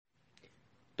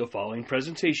The following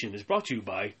presentation is brought to you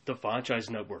by the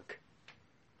Franchise Network.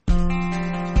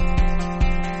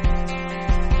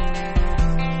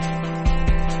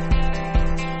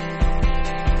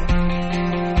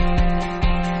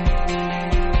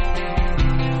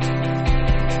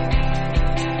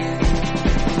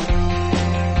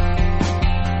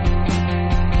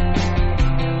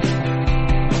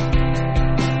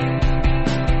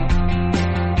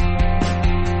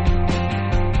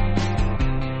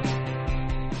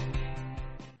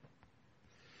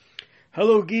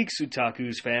 Hello, geeks,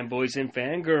 otakus, fanboys, and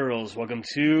fangirls.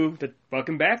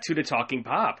 Welcome back to the Talking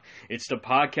Pop. It's the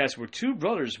podcast where two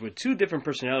brothers with two different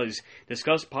personalities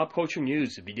discuss pop culture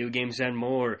news, video games, and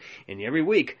more. And every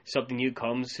week, something new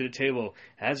comes to the table.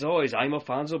 As always, I'm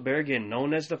Alfonso Bergen,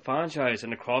 known as the Franchise,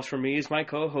 and across from me is my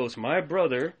co-host, my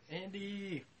brother,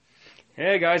 Andy.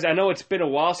 Hey guys, I know it's been a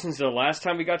while since the last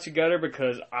time we got together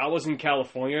because I was in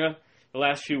California the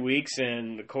last few weeks,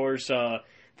 and of course,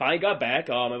 finally got back.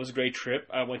 It was a great trip.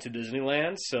 I went to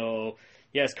Disneyland. So,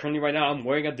 yes, currently right now I'm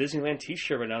wearing a Disneyland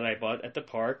t-shirt right now that I bought at the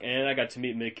park. And I got to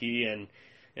meet Mickey and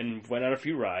went on a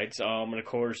few rides. And, of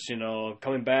course,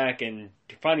 coming back and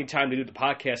finding time to do the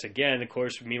podcast again. Of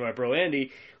course, me and my bro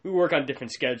Andy, we work on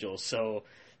different schedules. So,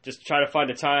 just try to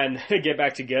find the time to get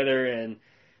back together and,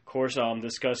 of course,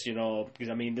 discuss, because,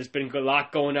 there's been a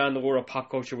lot going on in the world of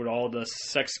pop culture with all the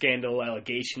sex scandal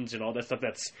allegations and all that stuff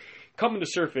that's coming to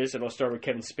surface. And I'll start with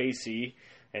Kevin Spacey,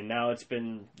 and now it's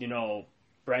been,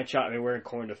 branch out everywhere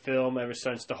according to film ever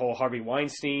since the whole Harvey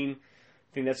Weinstein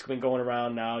thing that's been going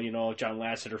around now. John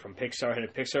Lasseter from Pixar, head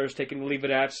of Pixar, is taking a leave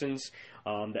of absence.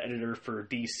 The editor for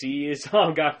DC is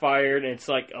got fired, and it's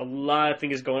like a lot of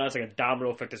things going on. It's like a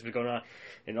domino effect that's been going on,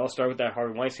 and it all started with that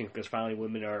Harvey Weinstein because finally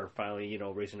women are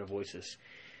raising their voices.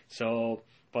 So.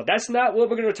 But that's not what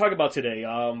we're going to talk about today.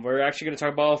 We're actually going to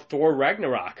talk about Thor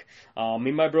Ragnarok. Me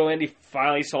and my bro Andy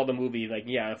finally saw the movie,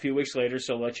 a few weeks later.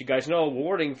 So I'll let you guys know,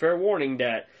 fair warning,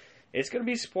 that it's going to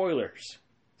be spoilers.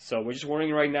 So we're just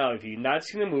warning right now. If you've not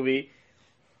seen the movie,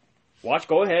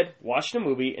 go ahead, watch the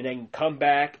movie, and then come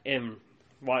back and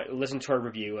listen to our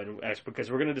review.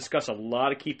 Because we're going to discuss a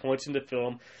lot of key points in the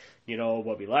film.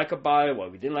 What we like about it,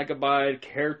 what we didn't like about it,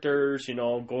 characters,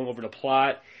 going over the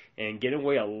plot, and getting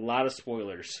away a lot of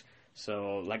spoilers.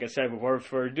 So, like I said, before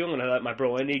we're doing, I'm going to let my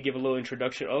bro Andy give a little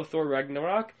introduction of Thor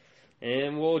Ragnarok,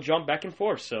 and we'll jump back and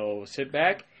forth. So, sit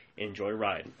back, enjoy the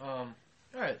ride.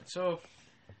 Alright, so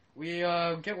we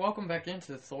get welcome back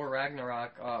into Thor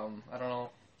Ragnarok. I don't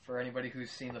know, for anybody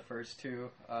who's seen the first two,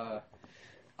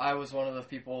 I was one of the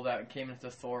people that came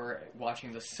into Thor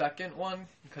watching the second one,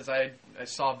 because I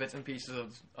saw bits and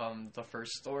pieces of the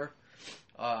first Thor.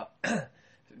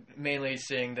 Mainly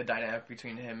seeing the dynamic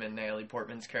between him and Natalie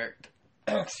Portman's character.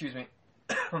 Excuse me.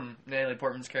 Natalie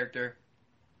Portman's character.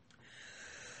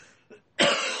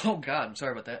 Oh god, I'm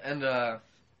sorry about that. And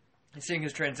seeing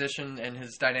his transition and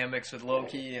his dynamics with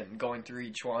Loki and going through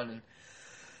each one.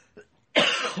 And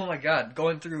oh my god,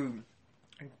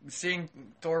 seeing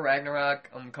Thor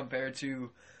Ragnarok compared to...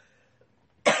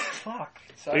 Fuck.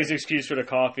 Sorry. Please excuse for the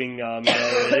coughing.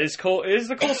 It is cold. It is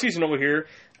the cold season over here.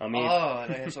 And I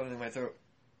have something in my throat.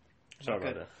 Sorry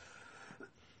about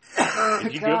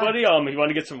that. You good, buddy? You want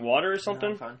to get some water or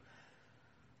something? No, I'm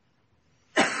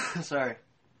fine. Sorry.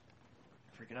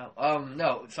 Freaking out.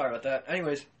 No, sorry about that.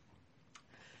 Anyways,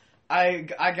 I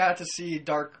got to see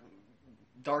Dark.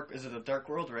 Is it a Dark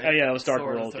World, right? Oh yeah, it was Dark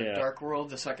World. Yeah. Dark World,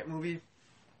 the second movie.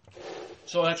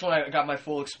 So that's when I got my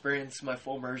full experience, my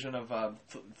full immersion of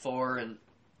Thor and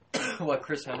what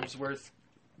Chris Hemsworth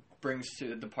brings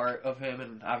to the part of him,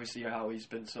 and obviously how he's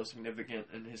been so significant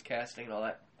in his casting and all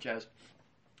that jazz.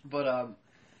 But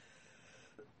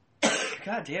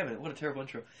god damn it, what a terrible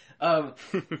intro.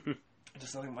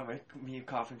 Just nothing about me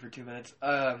coughing for 2 minutes.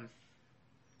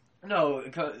 No,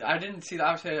 I didn't see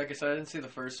obviously, like I said, I didn't see the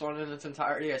first one in its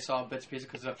entirety. I saw bits and pieces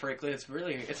because frankly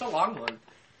it's a long one.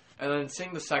 And then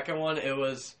seeing the second one, it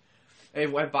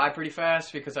went by pretty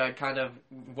fast because I kind of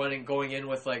going in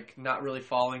with not really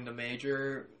following the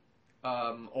major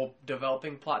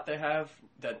developing plot they have.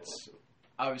 That's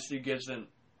obviously gives them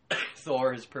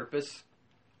Thor his purpose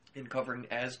in covering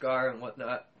Asgard and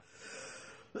whatnot.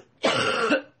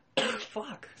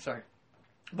 Fuck, sorry.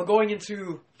 But going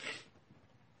into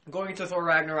Thor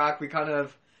Ragnarok, we kind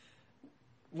of...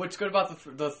 What's good about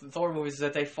the Thor movies is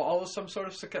that they follow some sort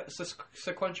of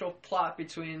sequential plot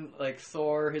between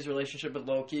Thor, his relationship with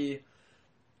Loki.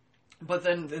 But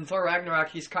then in Thor Ragnarok,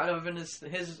 he's kind of in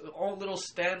his own little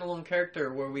standalone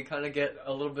character where we kind of get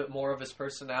a little bit more of his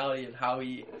personality and how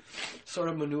he sort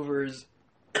of maneuvers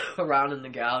around in the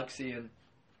galaxy, and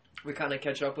we kind of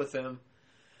catch up with him.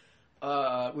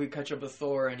 We catch up with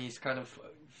Thor, and he's kind of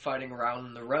fighting around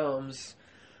in the realms.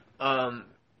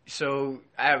 So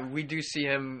we do see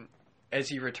him as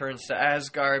he returns to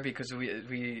Asgard, because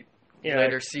we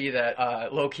later see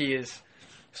that Loki is,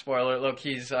 spoiler,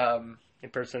 Loki's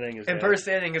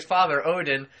impersonating his father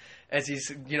Odin, as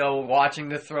he's watching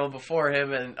the throne before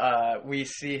him, and we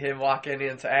see him walking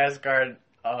into Asgard,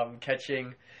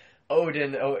 catching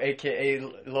Odin, aka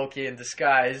Loki, in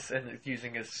disguise, and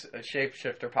using his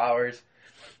shapeshifter powers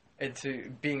into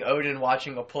being Odin,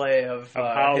 watching a play of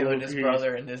him and his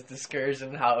brother and his discourse,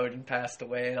 and how Odin passed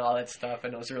away and all that stuff.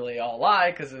 And it was really all a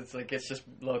lie, because it's just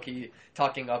Loki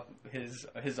talking up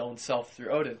his own self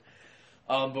through Odin.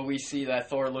 But we see that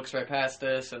Thor looks right past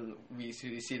this, and we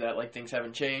see that things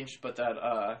haven't changed, but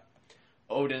that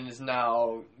Odin is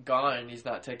now gone and he's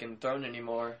not taking the throne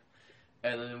anymore.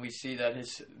 And then we see that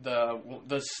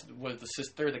the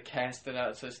sister, the casted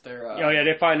out sister.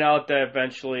 They find out that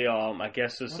eventually, I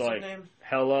guess it's what's her name?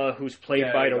 Hela, who's played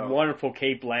by the wonderful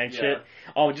Kate Blanchett.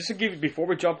 Yeah. Just to give you, before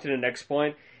we jump to the next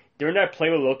point, during that play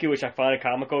with Loki, which I find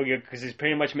comical, because he's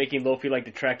pretty much making Loki like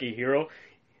the tracky hero.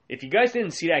 If you guys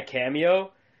didn't see that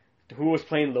cameo, who was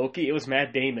playing Loki? It was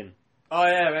Matt Damon. Oh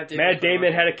yeah, Matt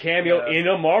Damon had a cameo in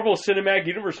a Marvel Cinematic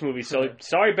Universe movie. So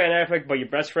sorry, Ben Affleck, but your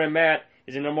best friend Matt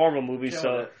is in a Marvel movie.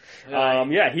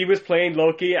 He was playing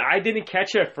Loki. I didn't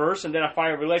catch it at first, and then I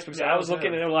finally realized, because I was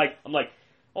looking and I'm like,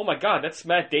 oh my god, that's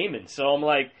Matt Damon. So I'm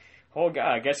like, oh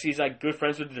god, I guess he's good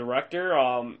friends with the director.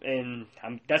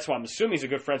 That's why I'm assuming he's a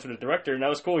good friends with the director, and that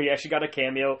was cool. He actually got a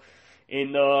cameo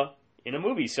in a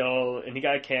movie. And he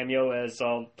got a cameo as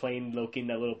playing Loki in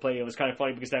that little play. It was kind of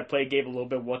funny because that play gave a little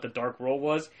bit what the Dark World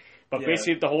was, but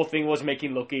basically the whole thing was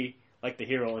making Loki like the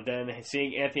hero. And then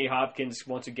seeing Anthony Hopkins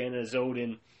once again as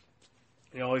Odin,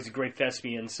 he's a great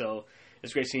thespian, so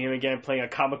it's great seeing him again playing a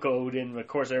comical Odin. Of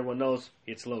course, everyone knows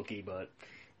it's Loki, but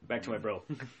back to my bro.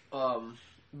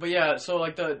 But yeah, so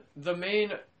the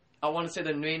main, I want to say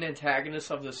the main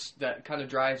antagonist of this that kind of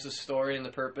drives the story and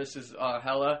the purpose is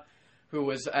Hela, who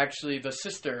was actually the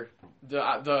sister,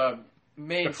 the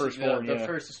firstborn,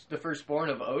 the firstborn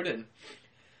of Odin,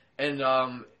 and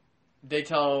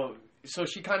so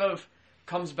she kind of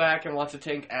comes back and wants to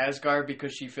take Asgard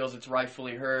because she feels it's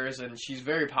rightfully hers, and she's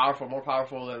very powerful, more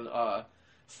powerful than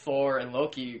Thor and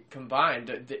Loki combined.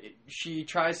 She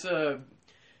tries to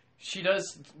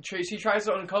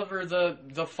uncover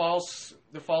the false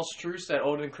truths that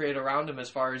Odin created around him as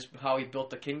far as how he built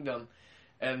the kingdom.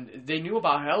 And they knew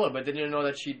about Hela, but they didn't know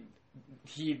that they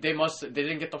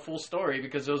didn't get the full story,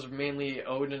 because those were mainly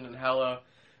Odin and Hela.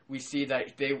 We see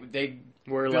that they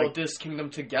built this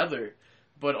kingdom together,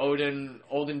 but Odin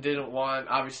didn't want.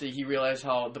 Obviously, he realized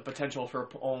how the potential for her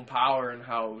own power and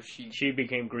how she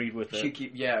became greed with it.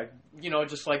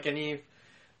 Just like any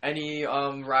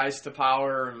rise to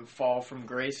power and fall from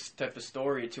grace type of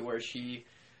story, to where she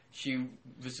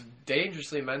was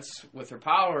dangerously immense with her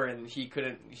power, and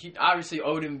obviously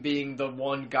Odin, being the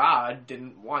one god,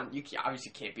 didn't want, you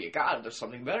obviously can't be a god, there's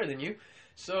something better than you,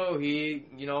 so he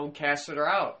casted her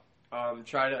out.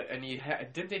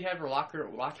 Didn't they have her lock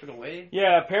it away?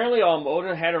 Yeah, apparently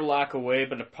Odin had her lock away,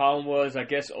 but the problem was, I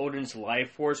guess Odin's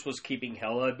life force was keeping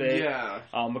Hela a bit. Yeah.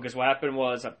 Because what happened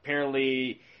was,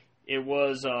 apparently it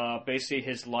was basically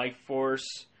his life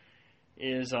force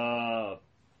is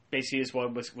basically is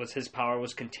what was his power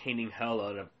was containing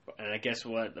Hela, and I guess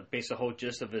the whole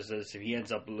gist of it is if he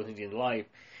ends up losing life,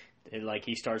 and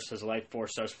his life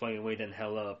force starts flowing away, then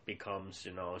Hela becomes,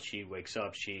 she wakes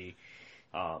up, she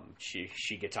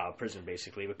gets out of prison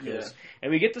basically, because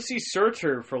and we get to see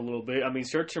Surtur for a little bit. I mean,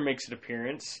 Surtur makes an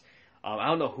appearance. I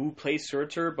don't know who plays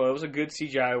Surtur, but it was a good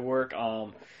CGI work.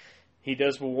 He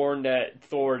does warn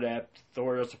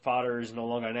Thor's father is no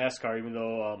longer in Asgard, even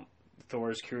though Thor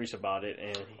is curious about it.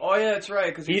 And that's right,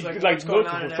 because he's like,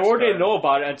 Thor didn't know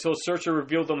about it until Surtur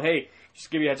revealed them, hey, just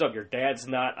give you a heads up, your dad's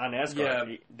not on Asgard.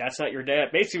 Yeah. That's not your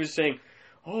dad. Basically, he was saying,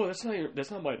 oh, that's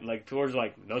not my, Thor's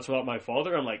like, that's not my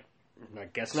father. I'm like, I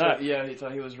guess not. So, yeah, he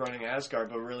thought he was running Asgard,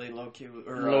 but really Loki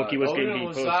was getting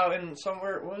was out in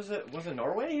somewhere. What was it? Was it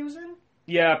Norway he was in?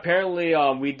 Yeah, apparently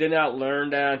we did not learn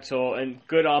that until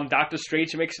Doctor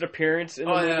Strange makes an appearance in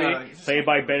the movie, played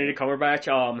by Benedict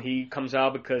Cumberbatch. He comes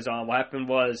out because what happened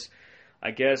was, I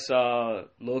guess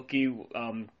Loki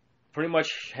pretty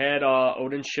much had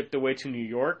Odin shipped away to New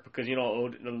York because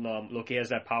Loki has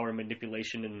that power of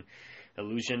manipulation and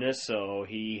illusionist, so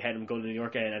he had him go to New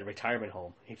York at a retirement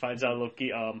home. He finds out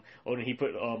Odin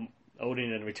put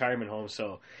Odin in a retirement home,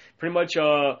 so pretty much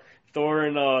Thor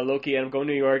and Loki end up going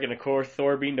to New York, and of course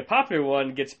Thor, being the popular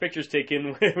one, gets pictures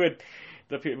taken with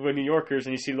New Yorkers,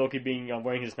 and you see Loki being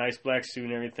wearing his nice black suit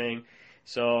and everything.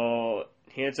 So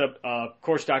of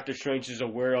course, Doctor Strange is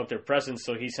aware of their presence,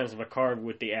 so he sends them a card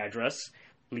with the address,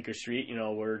 Bleecker Street,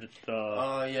 where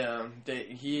the... yeah.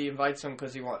 He invites them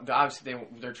because obviously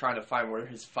they're trying to find where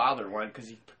his father went because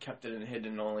he kept it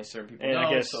hidden and only certain people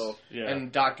know.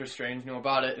 And Doctor Strange knew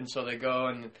about it, and so they go,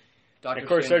 and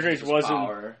Doctor Strange wasn't...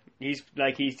 Power. He's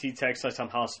he texts us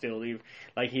somehow still. He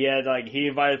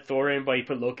invited Thor in, but he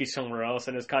put Loki somewhere else,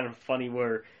 and it's kind of funny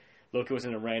where Loki was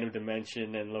in a random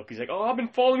dimension, and Loki's like, "Oh, I've been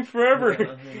falling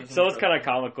forever." So it's kind of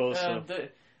comical. Yeah, so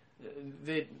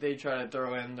they try to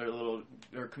throw in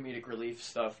their comedic relief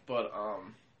stuff, but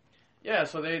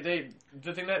so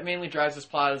the thing that mainly drives this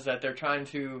plot is that they're trying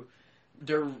to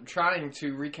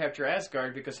recapture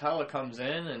Asgard because Hela comes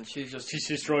in and she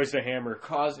destroys the hammer.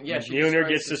 Mjolnir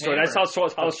gets destroyed. That's how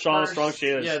strong she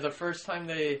is. Yeah, the first time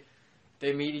they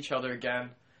meet each other again,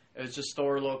 it was just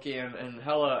Thor, Loki, and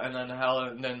Hela,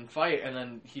 and then fight, and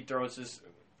then he throws his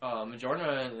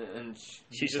Mjolnir and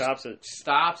she stops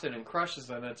it and crushes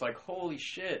them. And it's like, holy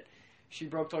shit, she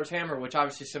broke Thor's hammer, which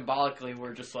obviously symbolically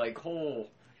we're just like,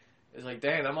 it's like,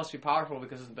 dang, that must be powerful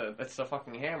because it's the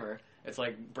fucking hammer. It's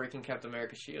like breaking Captain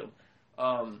America's shield.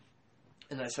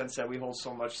 In that sense that we hold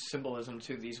so much symbolism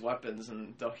to these weapons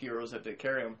and the heroes that they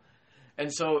carry them.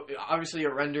 And so, obviously,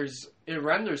 it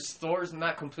renders Thor's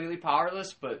not completely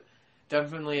powerless, but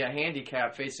definitely a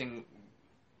handicap facing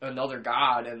another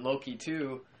god, and Loki,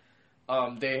 too.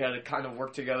 They had to kind of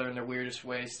work together in their weirdest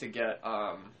ways to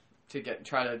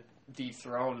try to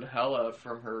dethrone Hela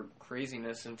from her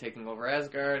craziness and taking over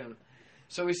Asgard. And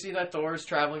so we see that Thor's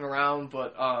traveling around,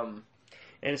 but...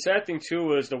 And the sad thing, too,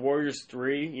 was the Warriors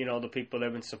 3, the people that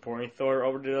have been supporting Thor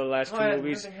over the last two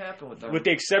movies. Nothing happened with them. With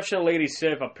the exception of Lady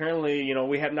Sif, apparently,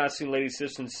 we have not seen Lady Sif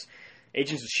since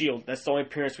Agents of S.H.I.E.L.D. That's the only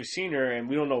appearance we've seen her, and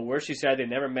we don't know where she's at. They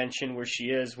never mention where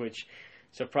she is, which,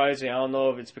 surprisingly, I don't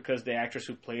know if it's because the actress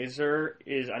who plays her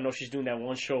I know she's doing that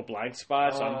one show, Blind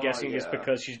Spot, so I'm guessing it's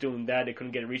because she's doing that. They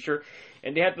couldn't get to reach her.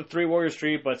 And they had the 3 Warriors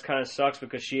 3, but it kind of sucks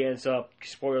because she ends up,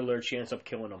 spoiler alert, she ends up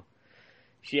killing them.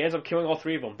 She ends up killing all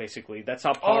 3 of them, basically. That's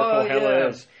how powerful Hela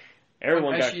is.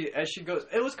 Everyone as she goes,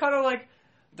 it was kind of like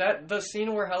that. The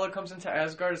scene where Hela comes into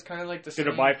Asgard is kind of like the scene.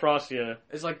 To the Bifrost, yeah.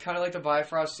 It's like kind of like the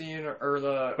Bifrost scene,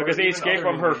 because they escape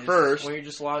from her first. When you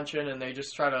just launch in and they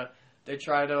just try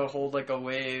to hold like a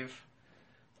wave.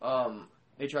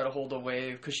 They try to hold a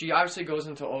wave because she obviously goes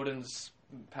into Odin's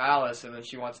palace and then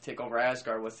she wants to take over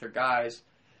Asgard with her guys.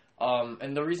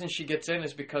 And the reason she gets in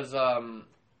is because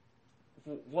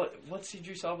what's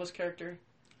Idris Elba's character?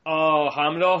 Oh,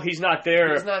 Heimdall, he's not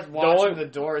there. He's not watching the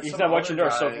door. He's not watching the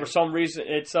door. So for some reason,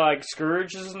 it's like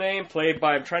Scourge is his name, played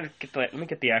by. I'm trying to get let me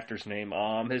get the actor's name.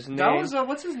 His name. That was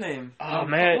what's his name? Oh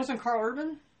man, wasn't Carl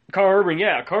Urban? Carl Urban,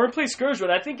 yeah. Carl Urban played Scourge, but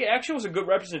I think it actually was a good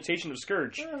representation of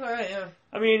Scourge. Yeah, all right, yeah.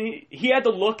 I mean, he had the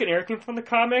look and everything from the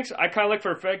comics. I kind of like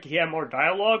for a fact he had more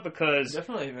dialogue because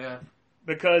definitely, yeah.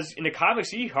 Because in the comics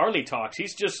he hardly talks.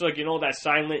 He's just like that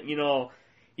silent,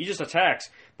 he just attacks.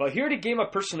 But here they gave him a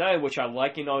personality, which I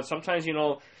like. Sometimes,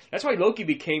 that's why Loki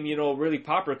became, really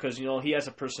popular because, he has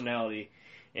a personality.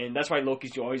 And that's why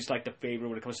Loki's always like the favorite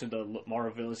when it comes to the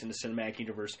Marvel villains in the cinematic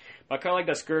universe. But I kind of like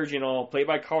that Scourge, played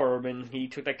by Carl Urban. He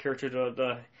took that character to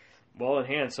the well in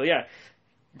hand. So yeah,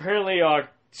 apparently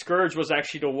Scourge was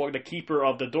actually the keeper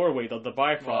of the doorway, the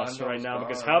Bifrost right now.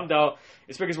 Because Heimdall,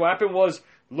 it's because what happened was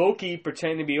Loki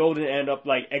pretending to be Odin and ended up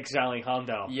like exiling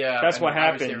Heimdall. Yeah, that's what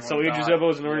happened. So Idris Elba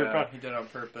was an he did it on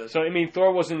purpose. So I mean,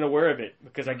 Thor wasn't aware of it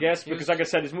because I guess like I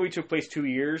said, this movie took place 2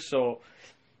 years. So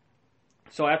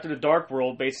after the Dark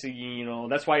World, basically,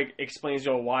 that's why it explains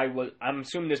why I'm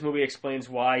assuming this movie explains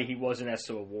why he wasn't at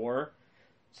Civil War.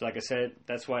 So like I said,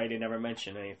 that's why they never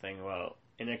mentioned anything about.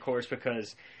 And of course,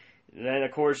 because then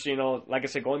of course, like I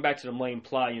said, going back to the main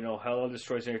plot, Hela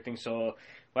destroys everything. So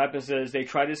what happens is they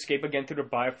try to escape again through the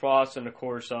Bifrost, and of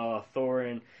course, Thor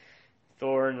and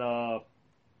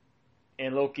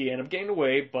Loki end up getting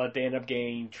away, but they end up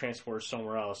getting transported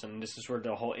somewhere else. And this is where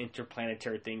the whole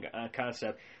interplanetary thing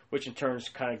concept, which in turn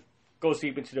kind of goes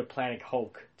deep into the Planet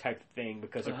Hulk type thing,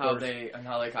 because of course they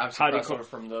obviously cross over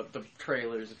from the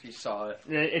trailers if you saw it.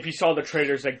 If you saw the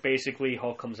trailers, like basically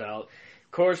Hulk comes out.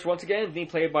 Of course, once again, being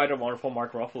played by the wonderful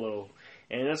Mark Ruffalo.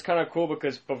 And that's kind of cool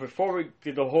but before we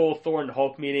did the whole Thor and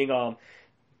Hulk meeting,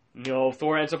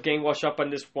 Thor ends up getting washed up on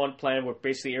this one planet where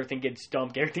basically everything gets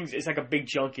dumped. It's like a big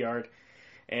junkyard.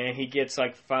 And he gets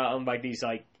like found by these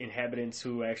like inhabitants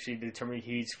who actually determine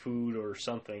he eats food or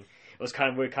something. It was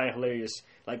kind of hilarious.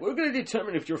 Like, we're going to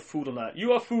determine if you're food or not.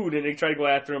 You are food. And they try to go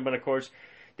after him, but of course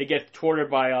they get thwarted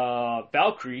by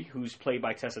Valkyrie, who's played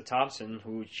by Tessa Thompson,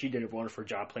 who she did a wonderful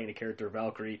job playing the character of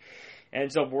Valkyrie.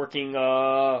 Ends up working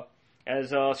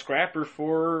as a Scrapper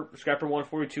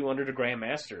 142 under the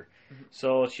Grandmaster. Mm-hmm.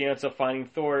 So she ends up finding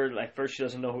Thor. Like first she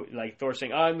doesn't know who, like Thor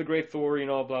saying, "I'm the great Thor,"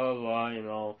 blah blah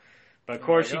blah. But of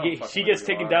course she gets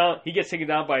taken down. He gets taken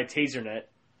down by a taser net.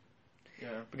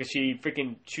 Yeah. Because she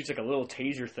freaking shoots like a little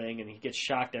taser thing, and he gets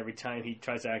shocked every time he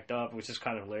tries to act up, which is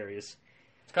kind of hilarious.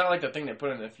 It's kind of like the thing they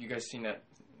put in. If you guys seen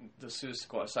the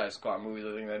Suicide Squad movie,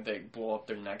 the thing that they blow up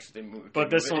their necks, they move. But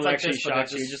this one actually like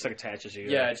shocks you, just like attaches you.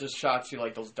 Yeah, it just shocks you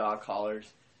like those dog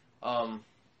collars.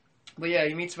 But yeah,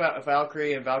 he meets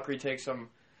Valkyrie, and Valkyrie takes him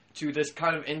to this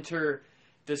kind of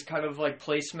like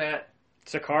placemat.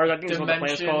 Sakaar, I think is what the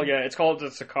planet's called. Yeah, it's called the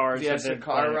Sakaar. Yeah,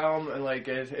 Sakaar realm, and like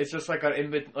it's just like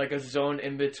a zone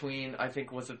in between. I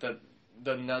think was it the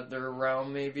Nether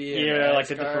realm maybe? Yeah, like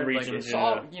the different regions.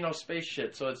 Like, it's all space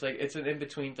shit. So it's like it's an in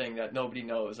between thing that nobody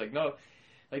knows. Like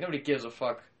nobody gives a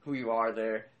fuck who you are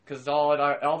there, because all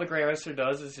the Grandmaster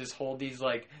does is just hold these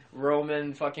like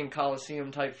Roman fucking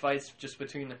Colosseum type fights just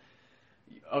between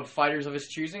of fighters of his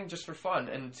choosing, just for fun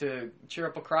and to cheer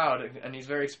up a crowd. And he's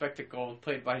very spectacle,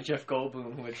 played by Jeff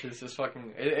Goldblum, which is just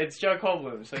fucking. It's Jeff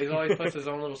Goldblum, so he always puts his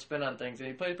own little spin on things, and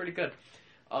he plays pretty good.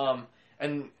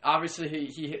 And obviously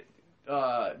he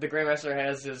the Grandmaster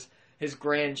has his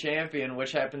grand champion,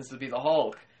 which happens to be the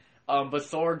Hulk. But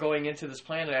Thor, going into this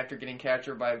planet after getting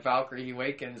captured by Valkyrie, he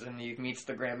awakens and he meets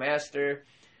the Grandmaster.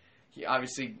 He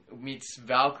obviously meets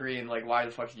Valkyrie and like, why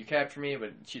the fuck did you capture me?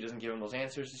 But she doesn't give him those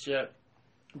answers and shit.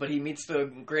 But he meets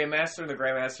the Grandmaster. The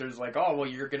Grandmaster's like, oh, well,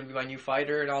 you're going to be my new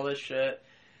fighter and all this shit.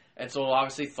 And so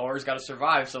obviously Thor's got to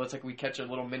survive. So it's like we catch a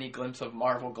little mini glimpse of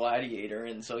Marvel Gladiator,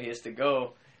 and so he has to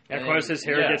go. And of course, his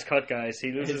hair gets cut, guys.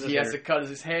 He loses his hair. He has to cut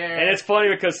his hair. And it's funny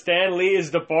because Stan Lee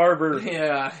is the barber.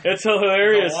 Yeah. It's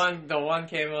hilarious. The one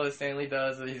cameo that Stan Lee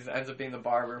does, he ends up being the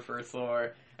barber for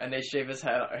Thor. And they shave his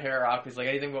hair off. He's like,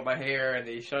 anything but my hair. And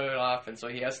they shove it off. And so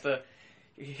he has to...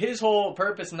 His whole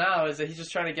purpose now is that he's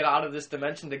just trying to get out of this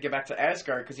dimension to get back to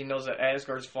Asgard, because he knows that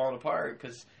Asgard's falling apart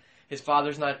because his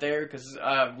father's not there. Because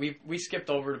we skipped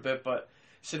over it a bit, but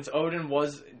since Odin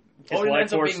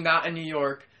ends up being not in New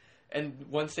York, and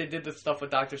once they did the stuff with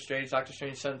Doctor Strange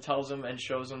tells him and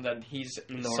shows him that he's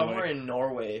somewhere in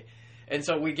Norway. And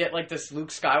so we get like this Luke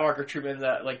Skywalker treatment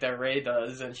that Rey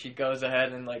does, and she goes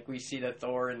ahead and like we see that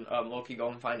Thor and Loki go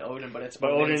and find Odin, but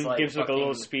Odin gives like a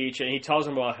little speech, and he tells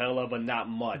him about Hela, but not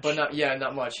much.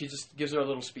 Not much. He just gives her a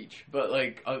little speech, but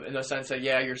like in the sense that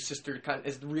your sister kind of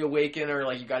is reawakened, or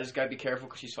like you guys gotta be careful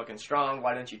because she's fucking strong.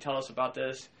 Why didn't you tell us about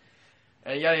this?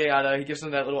 And yada yada. He gives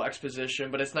them that little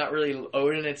exposition, but it's not really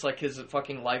Odin. It's like his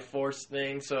fucking life force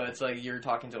thing. So it's like you're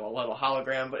talking to a little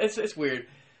hologram, but it's weird.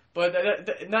 But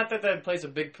not that plays a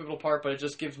big pivotal part, but it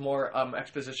just gives more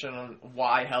exposition on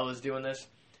why Hel is doing this.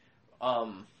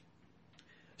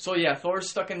 So yeah, Thor's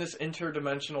stuck in this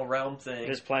interdimensional realm thing.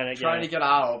 This planet, trying to get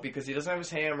out because he doesn't have his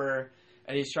hammer,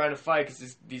 and he's trying to fight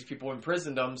because these people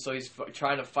imprisoned him. So he's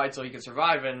trying to fight so he can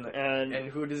survive. And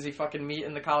who does he fucking meet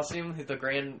in the Coliseum? The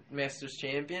Grandmaster's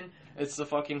champion. It's the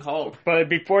fucking Hulk. But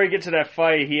before he gets to that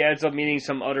fight, he ends up meeting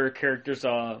some other characters,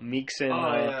 Meeks and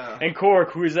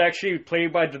Korg, who is actually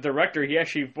played by the director. He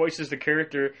actually voices the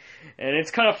character, and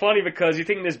it's kind of funny because you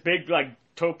think this big like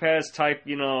Topaz type,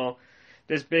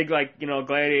 this big like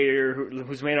gladiator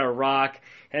who's made out of rock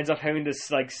ends up having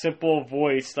this like simple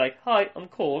voice, like, "Hi, I'm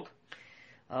Korg.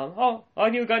 I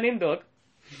knew a guy named Doug."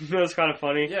 It was kind of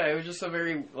funny. Yeah, it was just a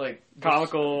very, like...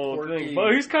 comical thing.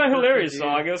 But he's kind of hilarious,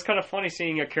 so it was kind of funny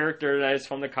seeing a character that is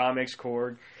from the comics,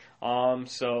 Korg.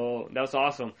 So that was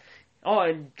awesome. Oh,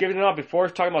 and giving it up, before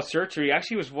talking about Surtur, he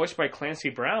actually was voiced by Clancy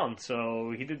Brown,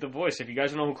 so he did the voice. If you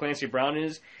guys don't know who Clancy Brown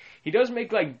is, he does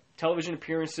make, like, television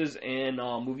appearances and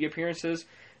movie appearances.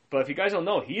 But if you guys don't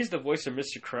know, he's the voice of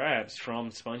Mr. Krabs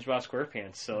from SpongeBob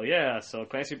SquarePants. So, yeah, so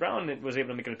Clancy Brown was able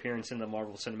to make an appearance in the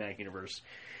Marvel Cinematic Universe.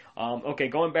 Okay,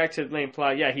 going back to the main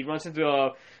plot, yeah, he runs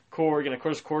into Korg, and of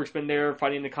course Korg's been there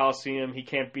fighting the Coliseum. He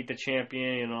can't beat the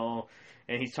champion,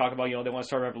 and he's talking about, they want to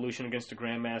start a revolution against the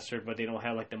Grandmaster, but they don't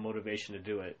have, like, the motivation to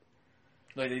do it.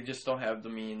 Like, they just don't have the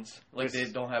means. Like, they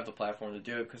don't have the platform to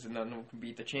do it, because none of them can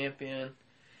beat the champion.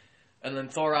 And then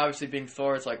Thor, obviously being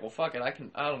Thor, it's like, well, fuck it,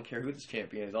 I don't care who this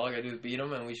champion is. All I gotta do is beat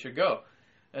him, and we should go.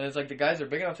 And it's like the guys are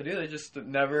big enough to do it. They just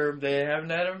never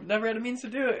had a means to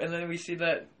do it. And then we see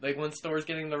that like when Thor's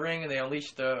getting in the ring and they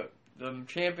unleash the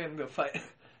champion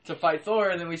to fight Thor,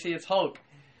 and then we see it's Hulk,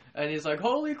 and he's like,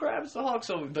 "Holy crap, it's the Hulk!"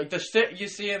 So like the shit you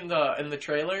see in the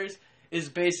trailers is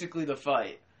basically the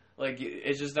fight. Like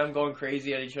it's just them going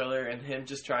crazy at each other and him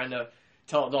just trying to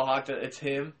tell the Hulk that it's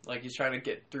him. Like he's trying to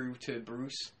get through to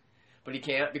Bruce. but he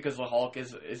can't because the Hulk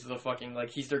is the fucking, like,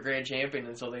 he's their grand champion,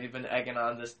 and so they've been egging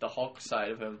on the Hulk side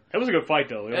of him. It was a good fight,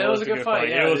 though. It was a good fight.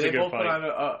 Yeah, it was they a good both fight. put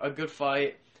on a good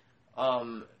fight.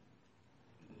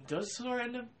 Does Thor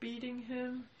end up beating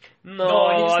him? No,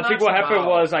 he I just think what knocks him happened out.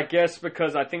 was, I guess,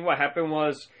 because I think what happened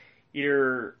was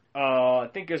either, I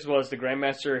think this was the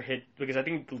Grandmaster hit, because I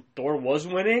think Thor was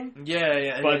winning, Yeah,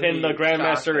 yeah. and but then he the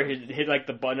Grandmaster shocked him. hit like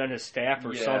the button on his staff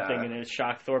or Yeah. something, and it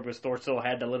shocked Thor, because Thor still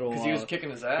had the little, Because he was kicking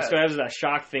his ass. still has that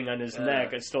shock thing on his Yeah.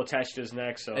 neck, it's still attached to his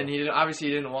neck, so. And he obviously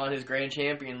didn't want his grand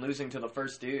champion losing to the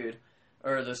first dude.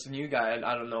 Or this new guy,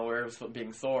 I don't know where it was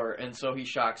being Thor. And so he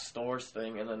shocks Thor's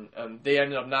thing, and then they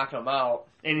ended up knocking him out.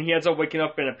 And he ends up waking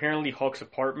up in apparently Hulk's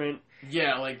apartment.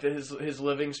 Yeah, like his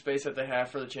living space that they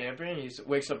have for the champion. He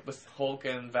wakes up with Hulk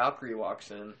and Valkyrie walks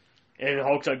in. And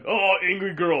Hulk's like, oh,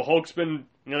 angry girl. Hulk's been,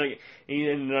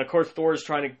 and of course Thor's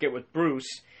trying to get with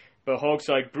Bruce. But Hulk's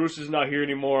like, Bruce is not here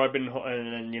anymore. I've been,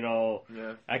 and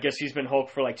Yeah. I guess he's been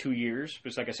Hulk for like 2 years.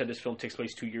 Because like I said, this film takes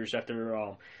place 2 years after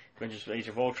Avengers Age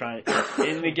of Ultron.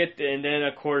 And then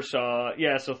of course, so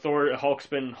Hulk's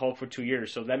been Hulk for 2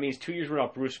 years. So that means 2 years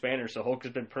without Bruce Banner. So Hulk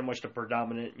has been pretty much the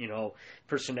predominant,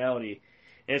 personality.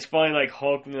 And it's funny, like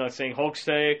Hulk, saying Hulk's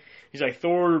day. He's like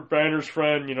Thor, Banner's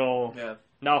friend, Yeah.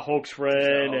 not Hulk's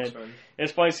friend. Hulk's And friend.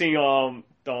 it's funny seeing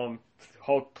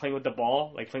Hulk playing with the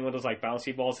ball, like playing with those like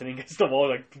bouncy balls, hitting against the wall,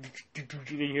 like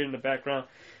you hear in the background.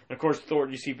 And of course, Thor,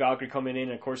 you see Valkyrie coming in.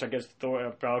 And of course, I guess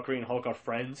Valkyrie and Hulk are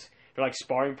friends. They're like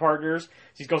sparring partners.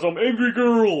 He goes, angry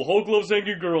girl. Hulk loves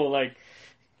angry girl. Like,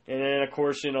 and then of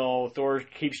course, Thor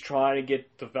keeps trying to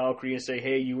get the Valkyrie and say,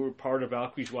 hey, you were part of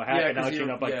Valkyrie's. What happened? 'cause How'd you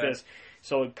end up like yeah. this?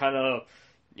 So it kind of,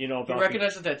 He Valkyrie,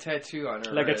 recognizes that tattoo on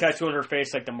her like wrist. a tattoo on her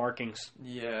face, like the markings.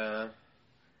 Yeah.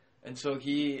 And so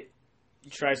he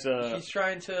Tries to. he's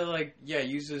trying to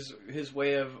use his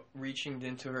way of reaching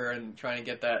into her and trying to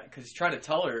get that, because he's trying to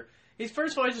tell her. He's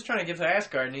just trying to get to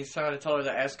Asgard, and he's trying to tell her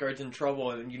that Asgard's in trouble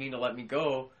and you need to let me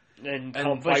go. And But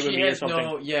come fight with she me or has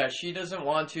something. she doesn't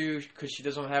want to, because she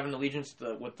doesn't have an allegiance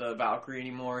with the Valkyrie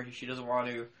anymore. She doesn't want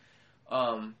to.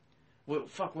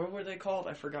 What were they called?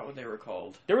 I forgot what they were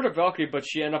called. They were the Valkyrie, but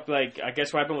she ended up I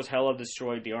guess what happened was Hela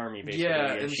destroyed the army basically,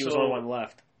 Yeah, and and she was the so- only one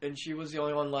left. And she was the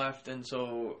only one left, and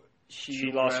so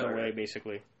She lost her way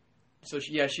basically. So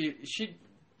she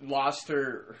lost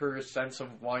her sense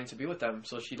of wanting to be with them,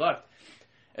 so she left.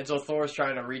 And so Thor's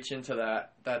trying to reach into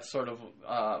that sort of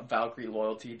Valkyrie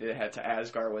loyalty they had to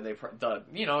Asgard when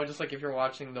just like if you're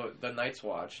watching the Night's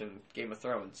Watch and Game of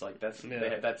Thrones, like that's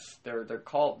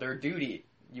their duty,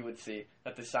 you would see,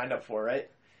 that they signed up for, right?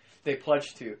 They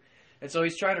pledged to. And so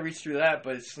he's trying to reach through that,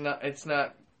 but it's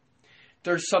not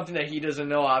there's something that he doesn't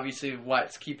know, obviously,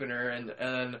 what's keeping her,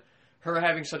 and her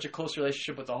having such a close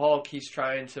relationship with the Hulk, he's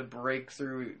trying to break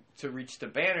through to reach the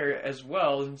Banner as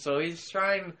well, and so he's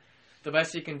trying the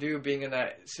best he can do being in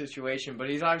that situation, but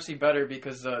he's obviously better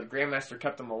because the Grandmaster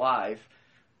kept him alive.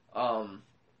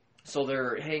 So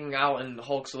they're hanging out in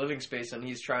Hulk's living space, and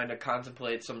he's trying to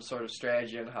contemplate some sort of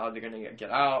strategy on how they're going to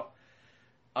get out.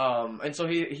 And so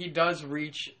he does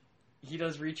reach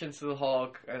into the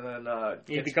Hulk, and then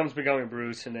He becomes becoming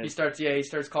Bruce, and then he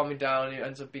starts calming down. He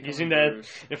ends up becoming using that.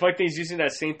 Bruce. In fact, he's using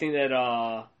that same thing that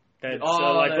That's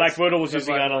Black Widow was the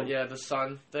using on him. Yeah, the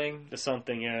sun thing. The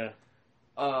something, yeah.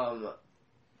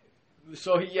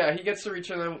 So he gets to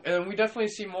reach in, and we definitely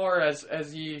see more as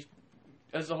the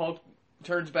Hulk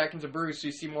turns back into Bruce.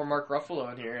 You see more Mark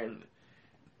Ruffalo in here, and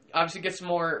obviously gets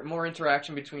more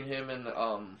interaction between him and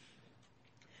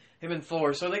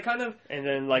Thor. So they kind of And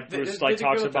then Bruce they did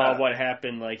talks good with about that. what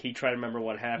happened. He tried to remember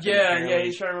what happened. yeah, apparently.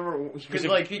 he's trying to remember because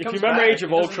if he you comes remember back, Age of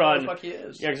he doesn't know Ultron- who the fuck he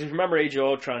is. Yeah, because if you remember Age of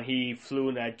Ultron, he flew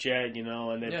in that jet,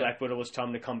 and then Yeah. Black Widow was telling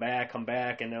him to come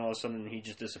back, and then all of a sudden he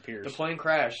just disappears. The plane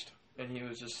crashed, and he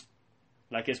was just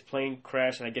His plane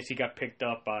crashed, and I guess he got picked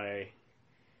up by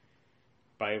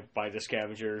the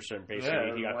scavengers, and basically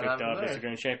Yeah, he got what picked happened up as there? the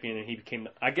Grand Champion, and he became.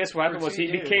 I guess what happened For was he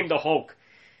 2 years. became the Hulk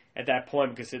at that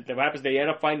point, because what happens, they end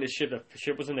up finding the ship. The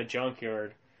ship was in the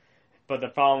junkyard, but the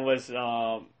problem was he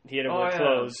had to wear yeah.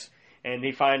 clothes, and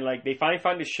they finally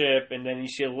find the ship, and then you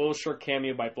see a little short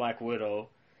cameo by Black Widow.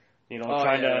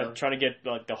 Trying to get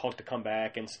the Hulk to come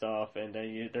back and stuff, and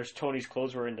then there's Tony's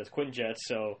clothes were in the Quinjet,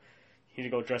 so he had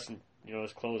to go dress in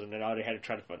his clothes, and then now they had to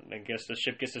try to find. I guess the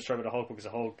ship gets destroyed by the Hulk because the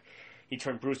Hulk,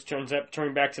 Bruce turns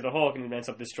back to the Hulk, and then ends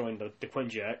up destroying the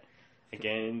Quinjet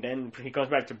again. And then he comes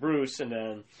back to Bruce, and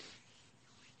then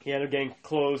he ended up getting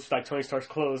clothes like Tony Stark's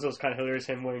clothes. It was kind of hilarious,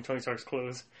 him wearing Tony Stark's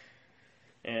clothes,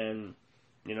 and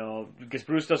You know, because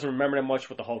Bruce doesn't remember that much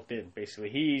what the Hulk did. Basically,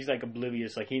 he's like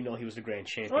oblivious. Like he know he was the grand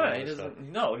champion. Right, he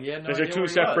doesn't. No, he had no Because idea they're two where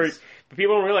he separate. was. But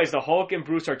people don't realize the Hulk and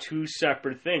Bruce are two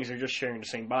separate things. They're just sharing the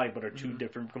same body, but are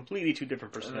completely two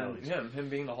different personalities. And then him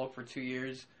being the Hulk for 2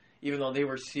 years, even though he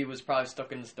was probably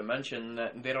stuck in this dimension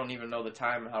that they don't even know the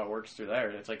time and how it works through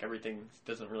there. It's like everything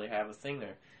doesn't really have a thing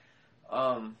there.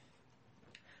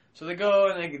 So they go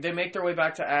and they make their way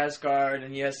back to Asgard,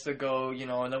 and he has to go, you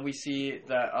know, and then we see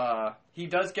that he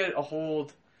does get a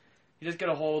hold. He does get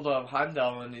a hold of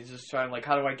Heimdall, and he's just trying like,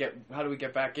 how do we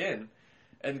get back in?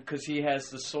 And because he has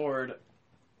the sword.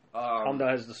 Heimdall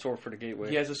has the sword for the gateway.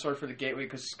 He has the sword for the gateway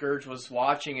because Scourge was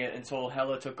watching it until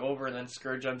Hela took over, and then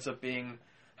Scourge ends up being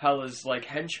Hela's like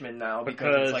henchman now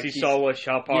because it's like he saw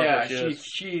how powerful she is.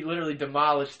 She literally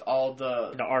demolished all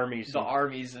the armies,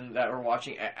 and that were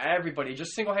watching everybody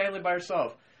just single handedly by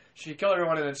herself. She killed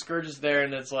everyone, and then Scourge is there,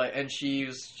 and it's like, and she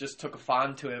just took a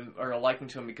fond to him or a liking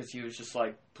to him because he was just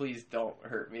like, please don't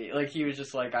hurt me. Like he was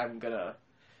just like,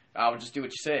 I'll just do what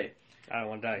you say. I don't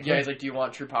want to die. Yeah, he's like, do you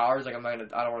want true powers? Like I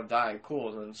don't want to die.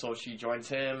 Cool. And so she joins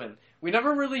him, and we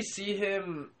never really see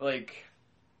him like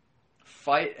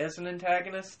fight as an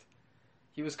antagonist.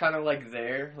 He was kind of like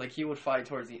there, like he would fight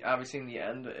towards obviously in the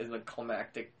end in the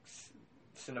climactic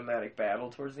cinematic battle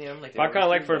towards the end. Like I kind of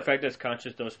like for the fact that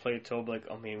Conscious does play it too. Like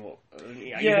I mean,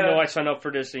 even though I signed up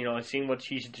for this, you know, and seeing what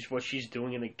she's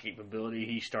doing in the capability,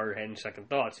 he started having second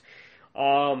thoughts.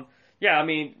 Yeah, I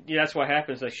mean, that's what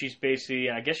happens. Like she's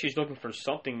basically, I guess she's looking for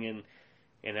something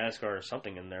in Asgard or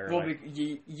something in there. Well, like,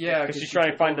 yeah, because she's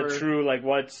trying to find the true like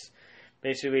what's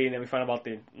basically, and then we find about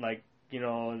the like. You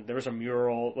know, there was a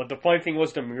mural. Well, the funny thing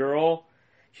was the mural.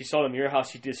 She saw the mural, how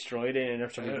she destroyed it, and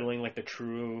they're revealing like the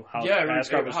true how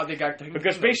Asgard was. How they got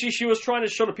because basically she was trying to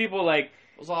show the people like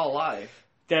it was all alive.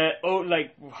 That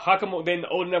like how come then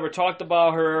Odin never talked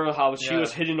about her? How she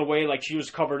was hidden away, like she was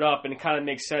covered up, and it kind of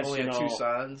makes sense. Only had 2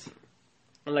 sons.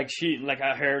 Like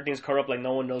everything's covered up, like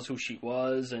no one knows who she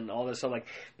was, and all this stuff. Like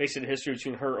basically, the history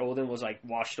between her and Odin was like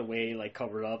washed away, like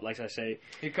covered up. Like I say,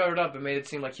 he covered up and made it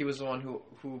seem like he was the one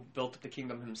who built the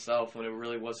kingdom himself, when it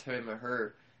really was him or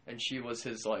her, and she was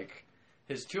his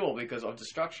tool because of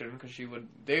destruction. Because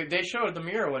they showed the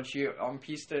mirror when she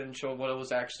pieced it and showed what it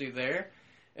was actually there.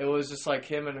 It was just like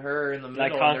him and her in the middle,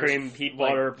 like conquering heat,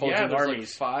 water, opposing armies, like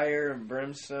fire and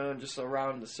brimstone just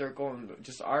around the circle, and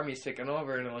just armies taking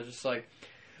over, and it was just like.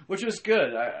 Which was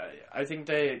good. I think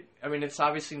it's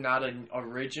obviously not an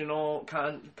original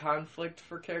conflict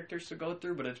for characters to go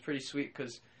through, but it's pretty sweet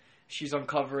because she's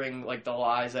uncovering like the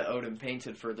lies that Odin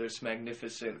painted for this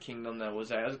magnificent kingdom that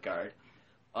was Asgard.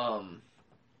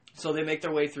 So they make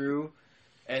their way through,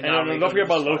 and don't forget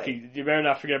about Loki. You better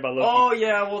not forget about Loki. Oh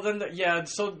yeah, well then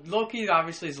So Loki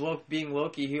obviously is being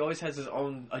Loki. He always has his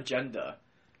own agenda.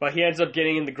 But he ends up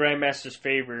getting in the Grandmaster's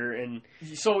favor, and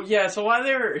so while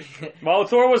they were while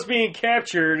Thor was being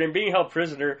captured and being held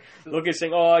prisoner, Loki's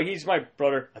saying, "Oh, he's my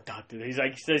brother adopted." He's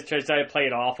like, he tries to play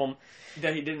it off him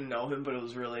that he didn't know him, but it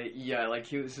was really like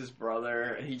he was his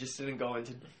brother. He just didn't go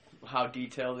into how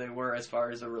detailed they were as far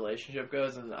as the relationship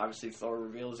goes, and obviously Thor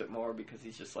reveals it more because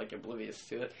he's just like oblivious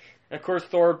to it. And of course,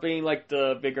 Thor, being like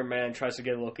the bigger man, tries to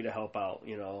get Loki to help out.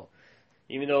 You know.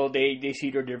 Even though they see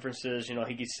their differences, you know,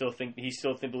 he still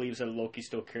believes that Loki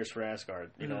still cares for Asgard.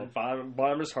 You know, bottom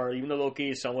of his heart, even though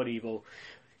Loki is somewhat evil,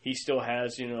 he still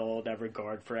has, you know, that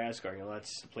regard for Asgard. You know,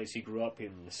 that's the place he grew up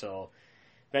in. So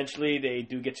eventually they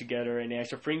do get together, and they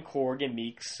actually bring Korg and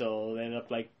Meeks, so they end up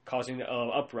like causing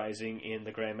an uprising in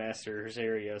the Grandmaster's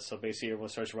area. So basically everyone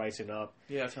starts rising up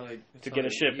to get a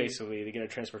ship, basically, to get a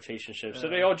transportation ship. So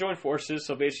they all join forces.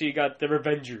 So basically you got the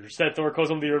Revengers. That Thor calls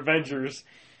them the Revengers.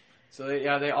 So they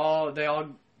all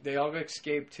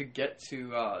escaped to get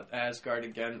to Asgard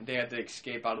again. They had to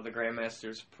escape out of the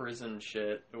Grandmaster's prison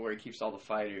shit where he keeps all the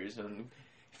fighters, and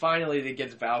finally they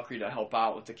get Valkyrie to help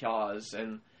out with the cause,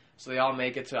 and so they all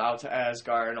make it out to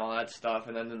Asgard and all that stuff,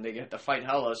 and then they get to fight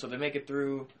Hela. So they make it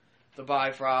through the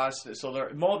Bifrost. So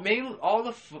they're mainly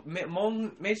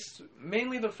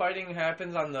the fighting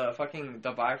happens on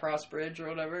the Bifrost bridge or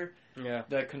whatever. Yeah,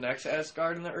 that connects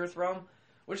Asgard and the Earth realm.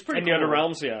 Which is pretty and cool. the other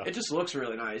realms, yeah. It just looks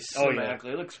really nice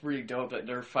cinematically. It looks pretty dope that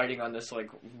they're fighting on this like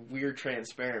weird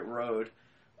transparent road.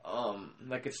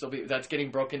 Like it's that's getting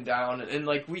broken down, and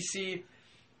like we see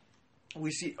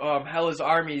Hela's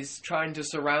armies trying to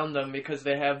surround them because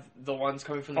they have the ones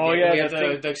coming from the gate. Yeah, we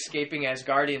have the escaping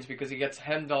Asgardians because he gets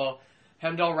Heimdall.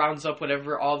 Heimdall rounds up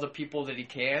all the people that he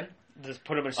can. Just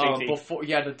put him in safety.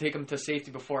 To take him to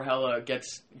safety before Hela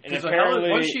gets. And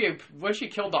apparently, once she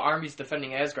killed the armies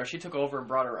defending Asgard, she took over and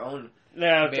brought her own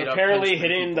Yeah, made up apparently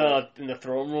henchmen hidden people. in the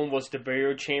throne room was the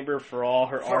burial chamber for all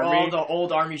her For army. all the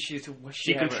old army she had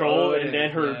controlled, with and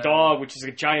then her yeah. dog, which is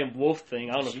a giant wolf thing.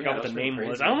 I don't know, I Yeah, forgot that what the was pretty name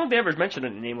was. crazy. I don't know if they ever mentioned the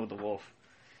name of the wolf.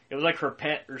 It was like her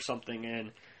pet or something, and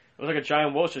it was like a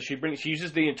giant wolf. So she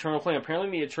uses the eternal flame.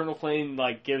 Apparently, the eternal flame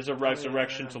like gives a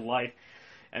resurrection to life.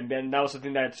 And then that was the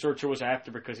thing that Searcher was after,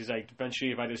 because he's like,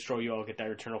 eventually, if I destroy you, I'll get that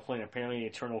eternal flame. Apparently, the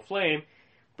eternal flame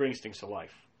brings things to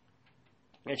life,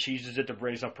 and she uses it to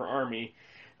raise up her army.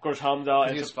 Of course, Heimdall.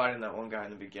 He was fighting that one guy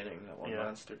in the beginning, that one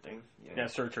monster thing. Yeah,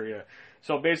 Searcher. Yeah.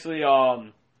 So basically,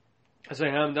 I say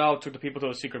Heimdall took the people to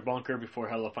a secret bunker before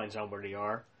Hela finds out where they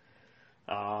are.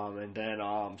 And then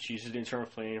she uses the eternal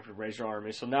flame to raise her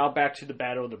army. So now back to the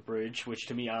Battle of the Bridge, which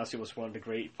to me honestly was one of the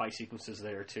great fight sequences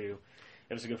there too.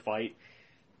 It was a good fight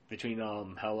between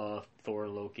Hela, Thor,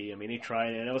 and Loki. I mean, he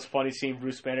tried, and it was funny seeing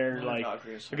Bruce Banner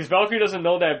because Valkyrie doesn't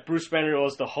know that Bruce Banner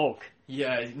was the Hulk.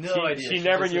 Yeah, no idea. She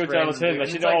never knew that was him. Like,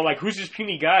 she like, who's this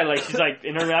puny guy? Like, she's like,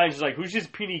 in her mind, she's like, who's this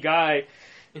puny guy?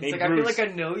 It's like, Bruce? I feel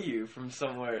like I know you from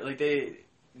somewhere. Like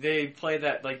they play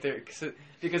that like they're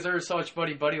because they were so much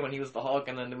buddy when he was the Hulk,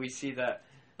 and then we see that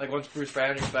like once Bruce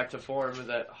Banner's back to form,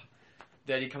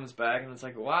 that he comes back, and it's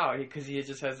like, wow, because he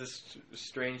just has this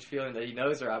strange feeling that he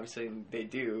knows her, obviously, and they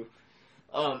do.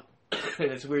 And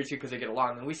it's weird, too, because they get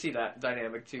along, and we see that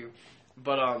dynamic, too.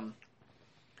 But,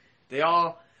 they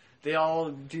all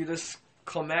do this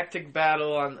climactic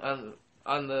battle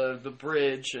on the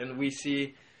bridge, and we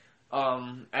see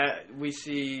Heimdall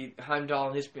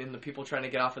and the people trying to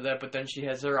get off of that, but then she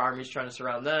has her armies trying to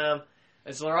surround them.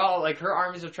 And so they're all, like, her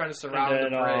armies are trying to surround the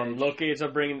bridge. Loki ends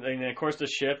up bringing, and of course the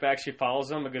ship actually follows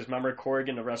them, because remember Korg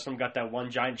and the rest of them got that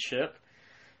one giant ship,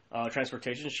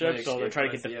 transportation ship, so they're trying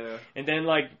to get the... Yeah. And then,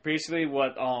 like, basically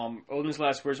what Odin's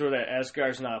last words were that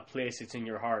Asgard's not a place, it's in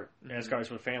your heart. Mm-hmm. Asgard's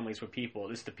with families, with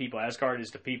people. It's the people. Asgard is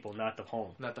the people, not the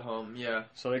home. Not the home, yeah.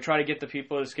 So they try to get the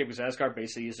people to escape, because Asgard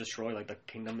basically is destroyed, like the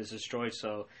kingdom is destroyed,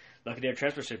 so luckily they have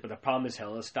transport ship, but the problem is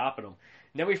Hela is stopping them.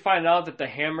 And then we find out that the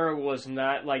hammer was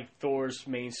not like Thor's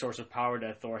main source of power,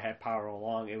 that Thor had power all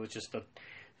along. It was just the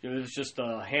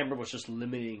hammer was just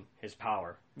limiting his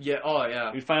power. Yeah, oh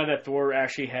yeah. We find out that Thor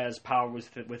actually has power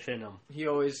within him. He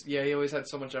always had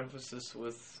so much emphasis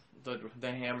with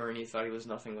the hammer, and he thought he was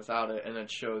nothing without it, and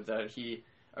it showed that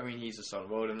he's the son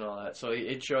of Odin and all that. So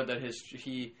it showed that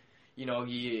he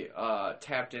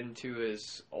tapped into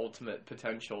his ultimate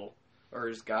potential, or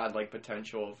his godlike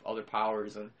potential of other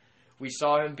powers, and we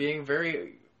saw him being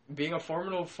a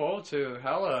formidable foe to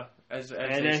Hela and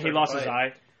then he lost his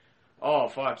eye. Oh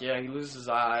fuck yeah, he loses his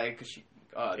eye because she.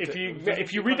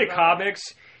 If you read the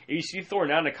comics, you see Thor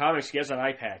now in the comics, he has an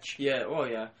eye patch. Yeah, well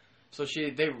yeah. So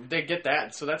they get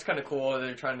that, so that's kind of cool.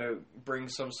 They're trying to bring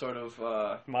some sort of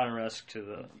modern-esque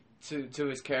to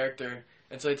his character,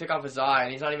 and so they take off his eye,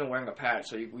 and he's not even wearing a patch,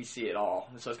 so we see it all.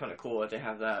 And so it's kind of cool that they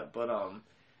have that, but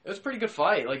it was a pretty good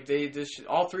fight. Like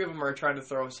all three of them are trying to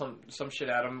throw some shit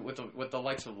at him with the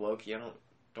likes of Loki. I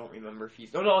don't remember if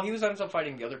he's. Oh no, he ends up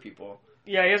fighting the other people.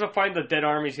 Yeah, he has to find the dead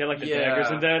armies. He had like the daggers,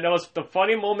 and then that was the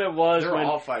funny moment was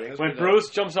when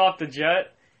Bruce jumps off the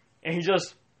jet, and he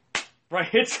just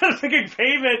hits the fucking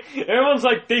pavement. Everyone's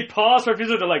like, they pause for a few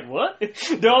seconds. They're like, what?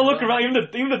 They all look around.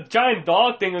 Even the giant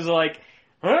dog thing was like,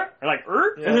 huh? They're like,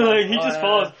 yeah. And like he just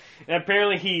falls. And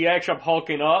apparently he actually up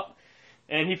hulking up.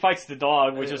 And he fights the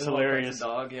dog, which is hilarious. The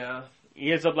dog, yeah.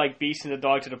 He ends up like beasting the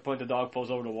dog to the point the dog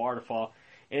falls over the waterfall.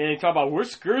 And they talk about, we're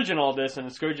Scourge and all this, and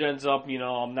the Scourge ends up,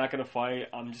 I'm not going to fight,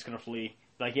 I'm just going to flee.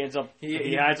 Like, he ends up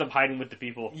hiding with the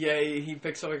people. Yeah, he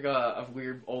picks up like a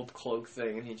weird old cloak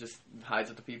thing, and he just hides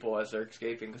with the people as they're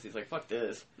escaping, because he's like, fuck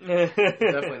this.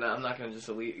 Definitely not, I'm not going to just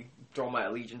throw my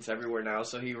allegiance everywhere now.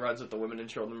 So he runs with the women and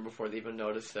children before they even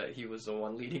notice that he was the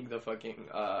one leading the fucking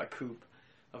coup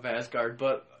of Asgard.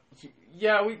 But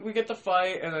yeah, we get the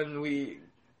fight, and then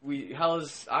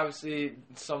Hela's obviously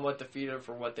somewhat defeated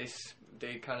for what they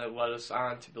kind of led us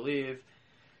on to believe,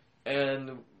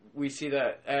 and we see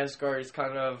that Asgard is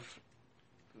kind of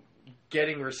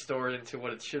getting restored into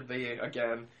what it should be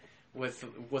again, with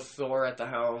Thor at the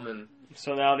helm, and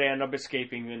so now they end up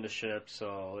escaping in the ship,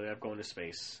 so they end up going to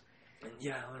space.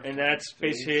 Yeah, and that's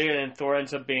space here, and Thor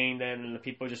ends up being then, and the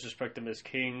people just respect him as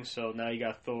king. So now you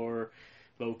got Thor,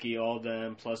 Loki, all of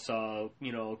them, plus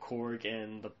Korg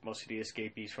and most of the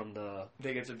escapees from the.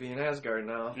 They get to be in Asgard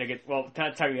now. They get not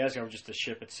technically Asgard, just the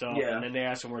ship itself. Yeah. And then they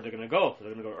ask them where they're going to go.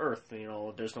 They're going to go to Earth.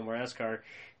 There's no more Asgard,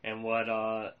 and what?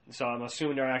 So I'm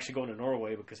assuming they're actually going to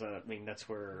Norway because that's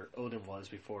where Odin was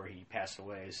before he passed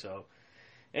away. So,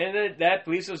 and that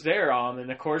leaves us there.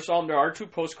 And of course, there are two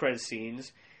post-credit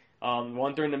scenes.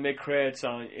 One during the mid credits,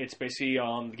 it's basically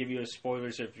to give you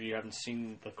spoilers if you haven't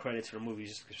seen the credits for the movie.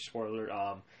 Just a spoiler.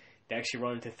 They actually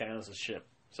run into Thanos' ship.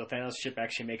 So Thanos' ship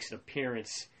actually makes an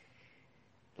appearance.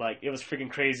 Like, it was freaking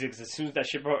crazy because as soon as that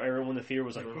ship brought everyone in the theater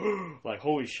was like, like,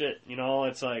 holy shit, you know?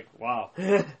 It's like, wow.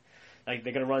 Like,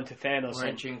 they're going to run into Thanos. We're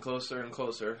inching closer and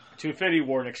closer. To Infinity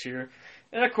War next year.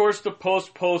 And, of course, the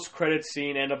post-credit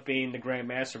scene ended up being the Grand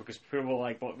Master because people were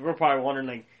like, well, we were probably wondering,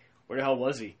 like, where the hell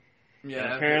was he? Yeah.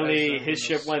 And apparently, his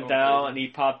ship went down and he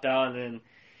popped out and then,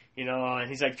 you know, and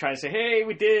he's like trying to say, hey,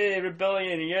 we did it,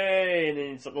 rebellion, yay! And then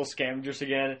it's little scavengers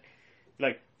again.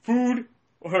 Like, food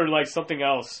or, like, something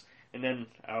else. And then,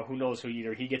 who knows who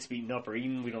either he gets beaten up or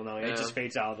eaten, we don't know. It just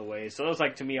fades out of the way. So it was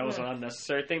like, to me, it was an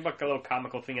unnecessary thing, but a little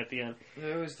comical thing at the end.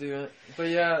 They always do it. But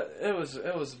yeah, it was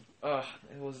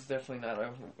definitely not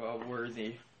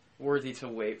worthy to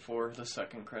wait for the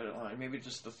second credit line. Maybe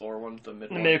just the Thor one, the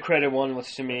mid one. The mid-credit one was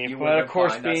to me. But of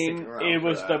course, it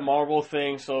was the Marvel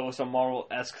thing, so it was a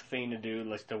Marvel-esque thing to do,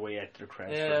 like the way after the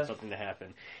credits for something to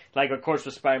happen. Like, of course,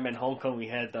 with Spider-Man Homecoming, we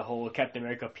had the whole Captain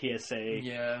America PSA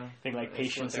thing, like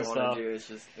patience and stuff.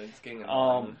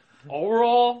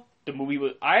 Overall, the movie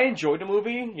was... I enjoyed the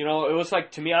movie. You know, it was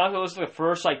like, to me, it was the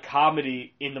first, like,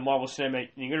 comedy in the Marvel Cinematic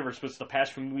Universe, because the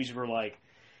past few movies were, like,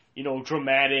 you know,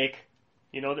 dramatic.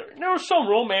 You know, there was some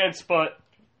romance, but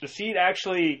to see it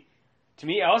actually... To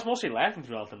me, I was mostly laughing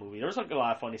throughout the movie. There was, like, a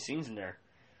lot of funny scenes in there.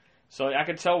 So I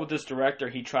could tell with this director,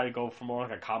 he tried to go for more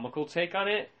like a comical take on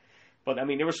it. But, I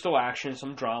mean, there was still action,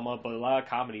 some drama, but a lot of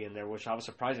comedy in there, which I was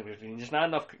surprised because there's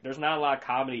not a lot of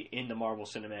comedy in the Marvel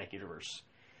Cinematic Universe.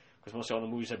 Because most of all the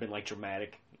movies have been, like,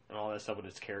 dramatic and all that stuff with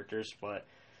its characters. But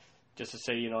just to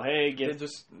say, you know, hey,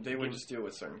 they would just deal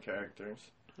with certain characters.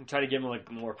 Try to give them,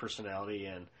 like, more personality.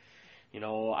 And, you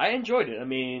know, I enjoyed it. I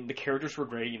mean, the characters were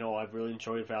great. You know, I really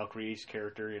enjoyed Valkyrie's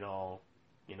character, you know.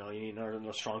 You know, you need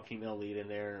a strong female lead in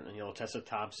there. And, you know, Tessa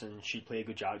Thompson, she played a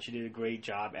good job. She did a great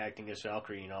job acting as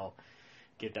Valkyrie, you know.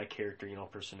 Give that character, you know,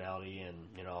 personality and,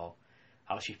 you know,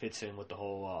 how she fits in with the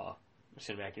whole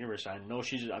cinematic universe. I know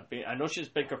she's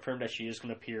been confirmed that she is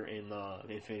going to appear in the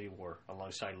Infinity War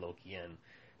alongside Loki and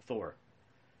Thor.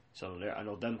 So I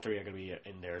know them three are going to be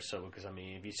in there. So, because, I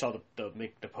mean, if you saw the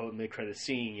mid-credit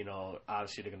scene, you know,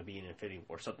 obviously they're going to be in Infinity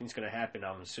War. Something's going to happen,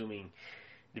 I'm assuming,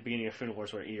 the beginning of Infinity War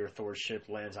where either Thor's ship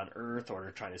lands on Earth or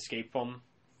they're trying to escape from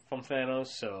Thanos.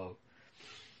 So,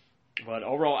 but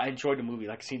overall, I enjoyed the movie.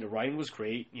 Like I said, the writing was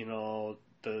great. You know,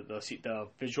 the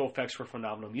visual effects were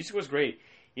phenomenal. Music was great.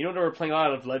 You know, they were playing a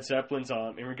lot of Led Zeppelin's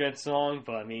 "Immigrant Song,"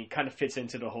 but I mean, it kind of fits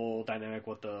into the whole dynamic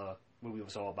what the movie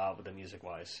was all about with the music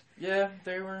wise. Yeah,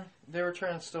 they were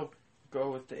trying to still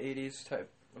go with the '80s type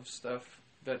of stuff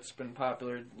that's been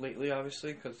popular lately,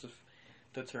 obviously, because of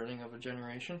the turning of a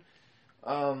generation.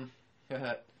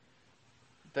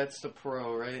 That's the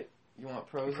pro, right? You want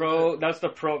pros? That's the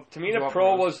pro. To me, the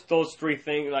pro was those three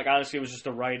things. Like, honestly, it was just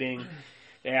the writing,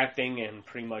 the acting, and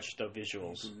pretty much the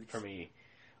visuals for me.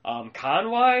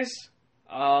 Con-wise,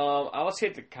 I would say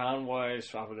the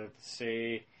con-wise, I would have to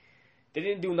say, they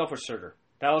didn't do enough with Surtur.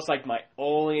 That was, like, my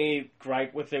only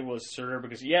gripe with it was Surtur,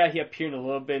 because, yeah, he appeared a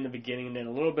little bit in the beginning and then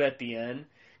a little bit at the end.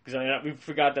 Because we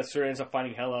forgot that Surtur ends up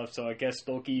finding Hela, so I guess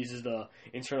Loki uses the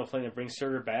internal flame to bring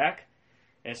Surtur back.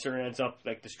 And Surtur ends up,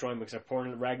 like, destroying him, because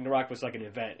Ragnarok was like an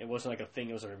event. It wasn't like a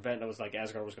thing, it was an event that was like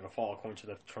Asgard was going to fall according to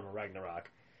the term of Ragnarok.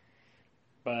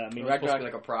 But, I mean, Ragnarok... supposed to be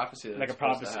like a prophecy like a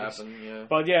prophecy. To happen, yeah.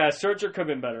 But, yeah, Surtur could have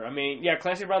been better. I mean, yeah,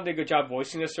 Clancy Brown did a good job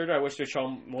voicing this Surtur. I wish they'd show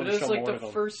more. But it was like the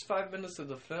first 5 minutes of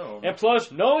the film. And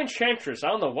plus, no Enchantress. I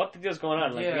don't know what the deal's going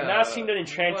on. Like, we've not seen an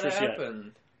Enchantress yet.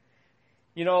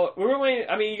 You know, we were waiting.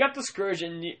 I mean, you got the Scourge,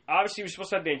 and obviously you're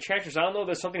supposed to have the Enchantress. I don't know if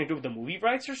there's something to do with the movie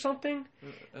rights or something.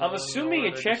 I'm assuming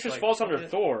Enchantress falls under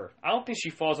Thor. I don't think she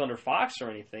falls under Fox or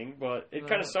anything, but it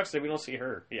kind of sucks that we don't see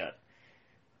her yet.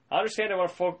 I understand they want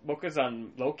to focus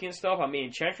on Loki and stuff. I mean,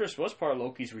 Enchantress was part of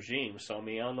Loki's regime, so I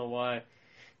mean, I don't know why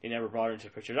they never brought her into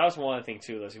the picture. That was one thing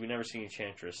too. We never seen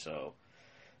Enchantress, so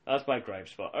that's my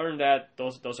gripes. But other than that,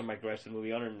 those are my gripes of the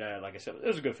movie. Other than that, like I said, it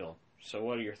was a good film. So,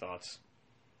 what are your thoughts?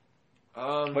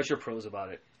 What's your pros about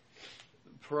it?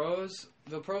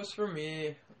 The pros for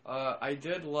me, I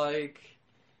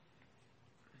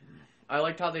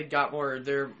liked how they got more.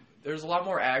 There's a lot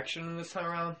more action this time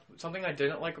around. Something I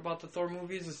didn't like about the Thor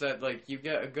movies is that, like, you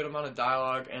get a good amount of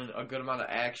dialogue and a good amount of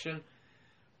action,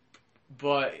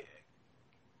 but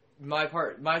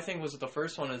my thing was with the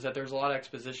first one is that there's a lot of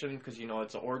exposition because, you know,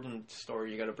 it's an origin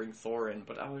story. You got to bring Thor in,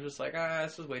 but I was just like,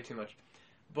 this is way too much.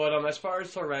 But as far as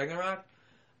Thor Ragnarok,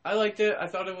 I liked it. I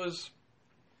thought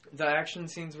the action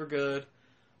scenes were good.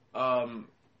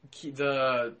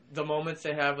 the moments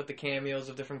they have with the cameos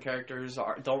of different characters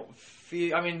don't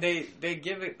feel. I mean, they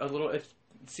give it a little. It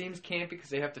seems campy because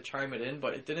they have to chime it in,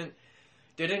 but it didn't.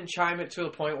 They didn't chime it to the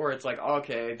point where it's like,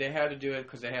 okay, they had to do it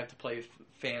because they have to play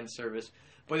fan service,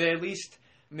 but they at least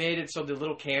made it so the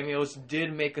little cameos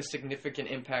did make a significant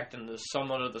impact in the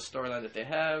somewhat of the storyline that they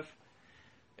have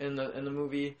in the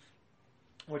movie,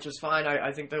 which is fine.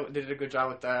 I think that they did a good job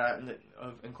with that, and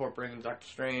of incorporating Doctor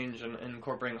Strange and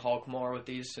incorporating Hulk more with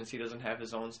these, since he doesn't have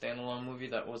his own standalone movie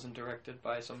that wasn't directed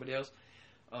by somebody else,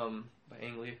 by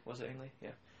Ang Lee. Was it Ang Lee?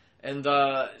 Yeah. And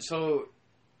so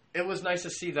it was nice to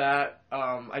see that.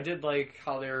 I did like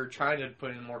how they were trying to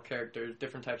put in more characters,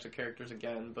 different types of characters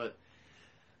again, but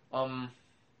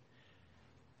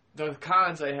the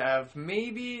cons I have,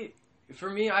 maybe for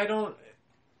me, I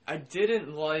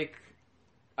didn't like.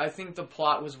 I think the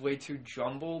plot was way too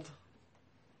jumbled.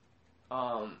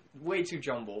 Way too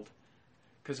jumbled.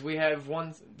 Because we have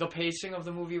the pacing of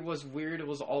the movie was weird. It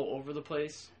was all over the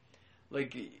place.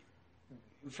 Like,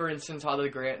 for instance, how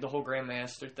the whole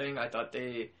Grandmaster thing, I thought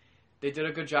they did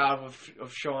a good job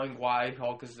of showing why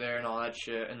Hulk is there and all that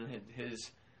shit, and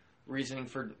his reasoning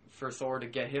for Thor to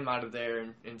get him out of there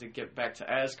and to get back to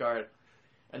Asgard,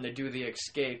 and they do the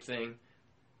escape thing.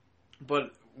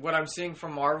 But what I'm seeing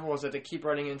from Marvel is that they keep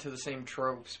running into the same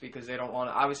tropes because they don't want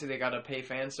to. Obviously, they got to pay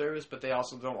fan service, but they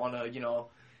also don't want to,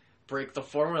 break the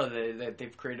formula that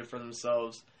they've created for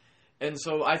themselves. And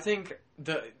so I think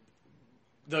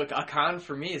a con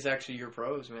for me is actually your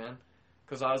pros, man.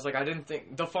 Because I was like, I didn't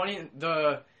think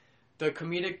the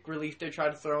comedic relief they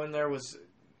tried to throw in there was,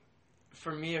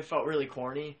 for me, it felt really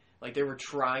corny. Like they were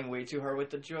trying way too hard with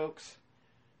the jokes,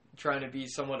 trying to be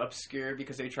somewhat obscure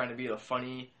because they were trying to be the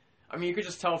funny. I mean, you could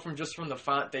just tell from the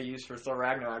font they used for Thor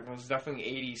Ragnarok. It was definitely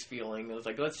 80s feeling. It was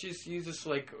like, let's just use this,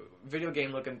 like, video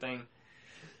game looking thing.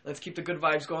 Let's keep the good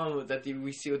vibes going that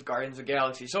we see with Guardians of the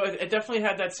Galaxy. So it definitely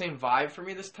had that same vibe for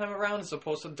me this time around as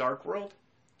opposed to Dark World.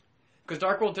 Because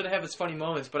Dark World did have its funny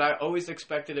moments, but I always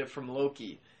expected it from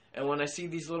Loki. And when I see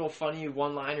these little funny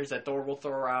one-liners that Thor will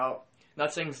throw out,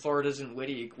 not saying Thor isn't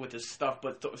witty with his stuff,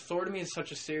 but Thor to me is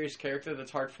such a serious character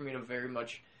that's hard for me to very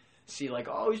much see, like,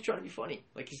 oh, he's trying to be funny.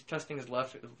 Like, he's testing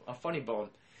a funny bone.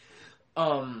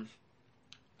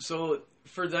 So,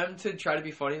 for them to try to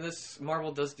be funny,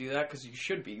 Marvel does do that, because you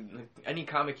should be. Any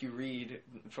comic you read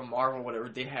from Marvel, whatever,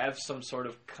 they have some sort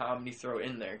of comedy throw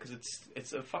in there, because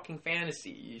it's a fucking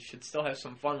fantasy. You should still have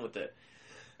some fun with it.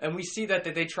 And we see that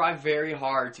they try very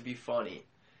hard to be funny.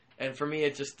 And for me,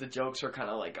 the jokes are kind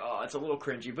of like, oh, it's a little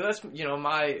cringy. But that's,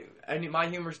 my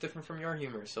humor is different from your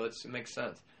humor, so it makes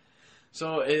sense.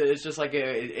 So it's just like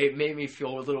it made me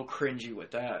feel a little cringy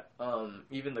with that.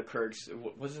 Even the Kurg's,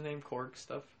 what's his name? Korg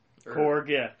stuff. Korg,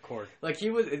 yeah, Korg. Like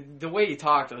the way he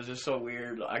talked, it was just so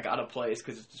weird. I got a place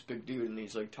because it's this big dude and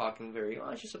he's like talking very. Oh,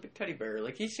 it's just a big teddy bear.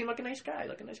 Like he seemed like a nice guy,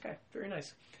 very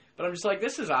nice. But I'm just like,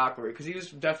 this is awkward because he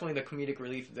was definitely the comedic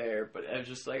relief there. But it was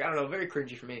just like, I don't know, very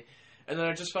cringy for me. And then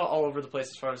I just felt all over the place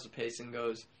as far as the pacing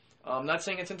goes. I'm not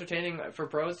saying it's entertaining for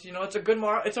pros. It's a good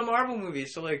it's a Marvel movie,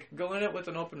 so like go in it with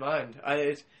an open mind.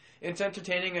 It's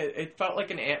entertaining. It felt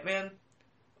like an Ant-Man.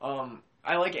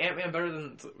 I like Ant-Man better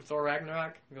than Thor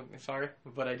Ragnarok. Sorry,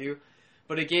 but I do.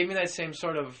 But it gave me that same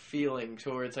sort of feeling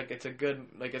to where it's like it's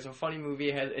a funny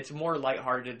movie. It's more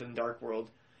lighthearted than Dark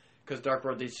World, because Dark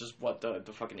World is just what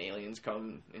the fucking aliens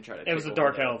come and try to. It was the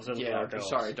Dark Elves.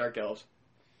 Sorry, Dark Elves.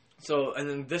 So and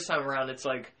then this time around, it's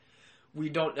like. We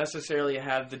don't necessarily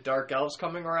have the Dark Elves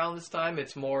coming around this time.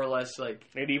 It's more or less like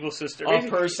an evil sister.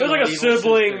 It was like a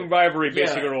sibling rivalry,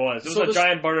 basically. What it was. It was a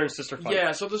giant brother and sister fight.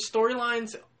 Yeah. So the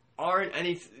storylines aren't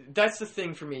any. That's the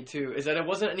thing for me too. Is that it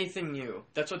wasn't anything new.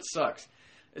 That's what sucks.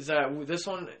 Is that this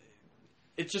one?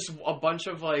 It's just a bunch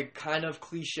of like kind of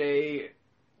cliche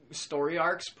story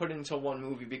arcs put into one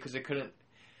movie because it couldn't.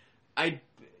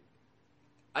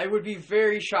 I would be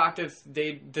very shocked if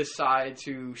they decide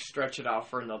to stretch it out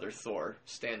for another Thor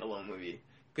standalone movie.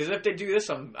 Because if they do this,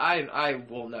 I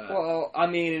will not. Well, I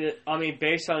mean,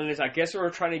 based on this, I guess they were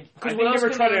trying to. I think they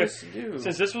were trying to do.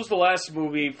 Since this was the last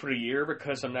movie for the year,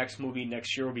 because the next movie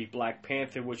next year will be Black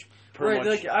Panther, which pretty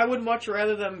much. Like I would much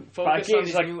rather them focus on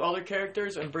these new other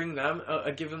characters and bring them,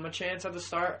 give them a chance at the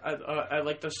start, at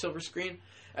like the silver screen,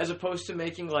 as opposed to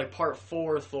making like Part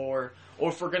 4 Thor,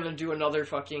 or if we're gonna do another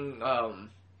fucking.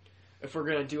 If we're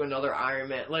gonna do another Iron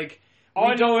Man, like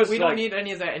we don't need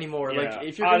any of that anymore. Yeah, like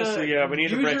if you're gonna we need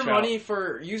use to your money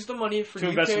use the money for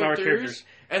new characters,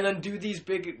 and then do these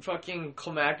big fucking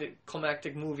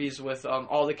climactic movies with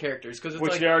all the characters because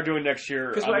which they are doing next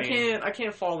year. Because I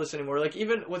can't follow this anymore. Like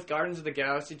even with Guardians of the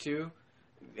Galaxy 2,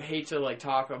 I hate to like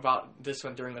talk about this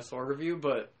one during a Thor review,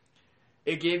 but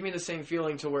it gave me the same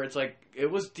feeling to where it's like, it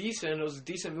was decent, it was a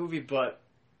decent movie, but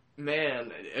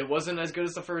man, it wasn't as good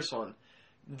as the first one.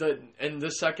 The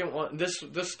second one,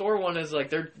 this Thor one is like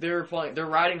they're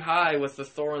riding high with the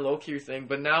Thor and Loki thing,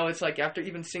 but now it's like after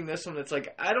even seeing this one, it's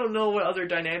like I don't know what other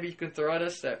dynamic you can throw at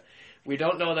us that we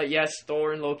don't know. That yes,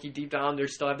 Thor and Loki deep down they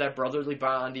still have that brotherly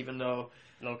bond, even though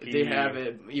they have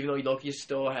it, even though Loki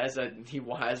still has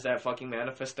that fucking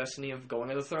manifest destiny of going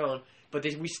to the throne, but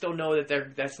we still know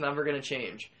that that's never gonna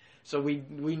change. So we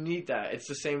need that. It's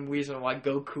the same reason why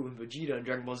Goku and Vegeta and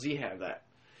Dragon Ball Z have that.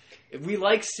 We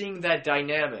like seeing that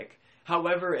dynamic.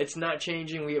 However, it's not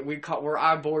changing. We're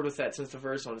on board with that since the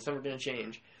first one. It's never going to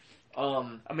change.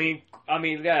 I mean,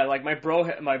 yeah. Like my bro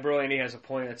Andy has a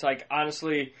point. It's like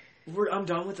honestly, I'm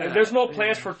done with that. There's no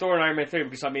plans for Thor and Iron Man 3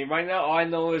 because I mean, right now all I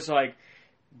know is like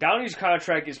Downey's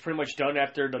contract is pretty much done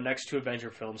after the next 2 Avenger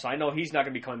films. So I know he's not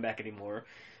going to be coming back anymore.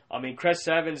 I mean, Chris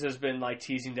Evans has been like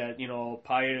teasing that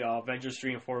probably Avengers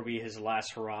 3 and 4 will be his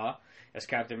last hurrah as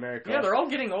Captain America. Yeah, they're all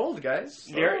getting old, guys.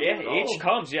 Age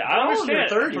comes. Yeah, I understand.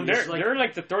 They're in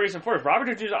like the 30s and 40s. Robert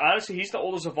Downey Jr. Honestly, he's the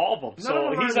oldest of all of them.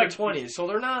 So he's like 20s. So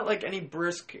they're not like any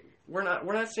brisk. We're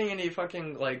not seeing any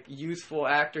fucking like youthful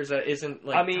actors that isn't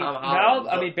like. Tom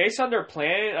Holland. Based on their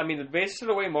plan, based on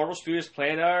the way Marvel Studios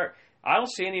plan are. I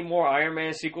don't see any more Iron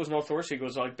Man sequels, no Thor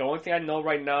sequels. Like the only thing I know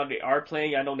right now, they are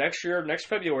planning. I know next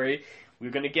February,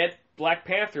 we're gonna get Black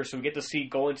Panther, so we get to see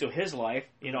go into his life,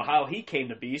 how he came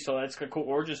to be. So that's a cool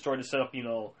origin story to set up,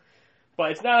 But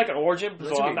it's not like an origin.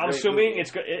 So I'm assuming it's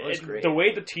good. The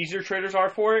way the teaser trailers are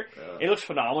for it, it looks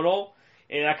phenomenal,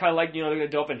 and I kind of like they're gonna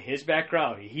delve in his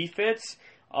background. He fits.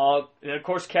 And of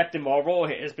course, Captain Marvel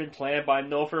has been planned, but I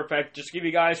know for a fact. Just to give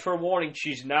you guys for a warning,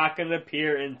 she's not gonna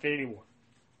appear in Infinity War.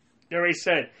 They already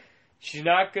said she's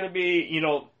not going to be,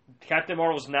 Captain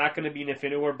Marvel's not going to be in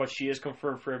Infinity War, but she is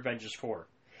confirmed for Avengers 4.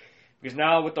 Because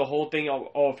now with the whole thing,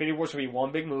 Infinity War's going to be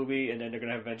one big movie, and then they're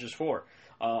going to have Avengers 4.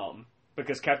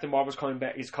 Because Captain Marvel's coming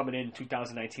back, he's coming in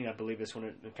 2019, I believe is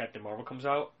when Captain Marvel comes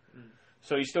out. Mm.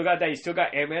 So you still got that. You still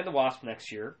got Ant-Man and the Wasp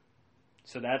next year.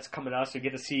 So that's coming out. So you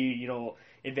get to see,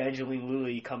 Evangeline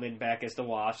Lilly coming back as the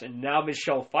Wasp. And now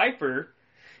Michelle Pfeiffer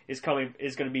is going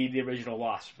to be the original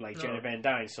Wasp, like Janet Van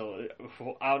Dyne. So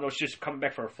I don't know, she's just coming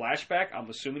back for a flashback. I'm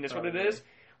assuming that's what it is.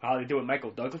 How they do with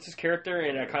Michael Douglas's character,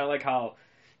 and I kind of like how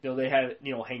they had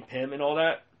Hank Pym and all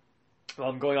that.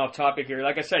 I'm going off topic here.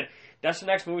 Like I said, that's the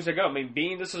next movies that go. I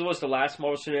mean, this was the last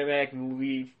Marvel Cinematic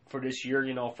movie for this year.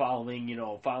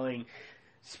 Following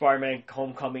Spider-Man: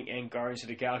 Homecoming and Guardians of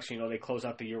the Galaxy. They close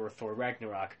out the year with Thor: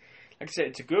 Ragnarok. Like I said,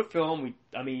 it's a good film.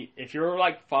 If you're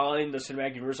like following the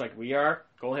cinematic universe like we are,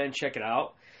 go ahead and check it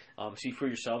out. See for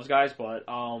yourselves, guys. But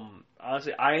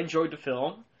honestly, I enjoyed the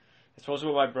film. Especially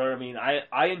with my brother.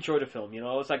 I enjoyed the film.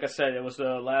 It's like I said, it was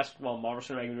the last Marvel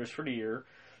Cinematic Universe for the year.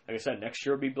 Like I said, next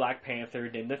year will be Black Panther,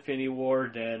 then Infinity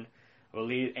War, then I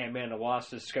believe Ant-Man and the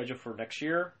Wasp is scheduled for next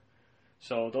year.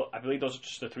 So I believe those are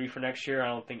just the 3 for next year. I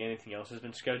don't think anything else has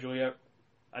been scheduled yet.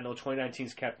 I know 2019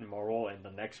 is Captain Marvel and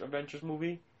the next Avengers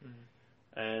movie.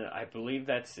 Mm-hmm. And I believe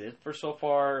that's it for so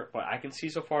far. But I can see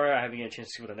so far. I haven't had a chance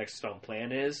to see what the next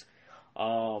plan is.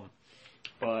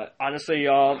 But honestly,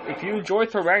 if you enjoy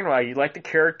Thor Ragnarok, you like the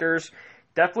characters,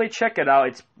 definitely check it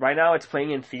out. Right now it's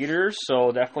playing in theaters,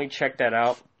 so definitely check that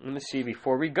out. Let me see,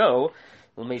 before we go,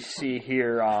 let me see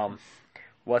here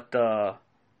what the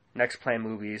next planned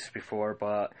movies before.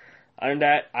 But other than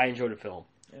that, I enjoyed the film.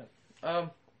 Yeah.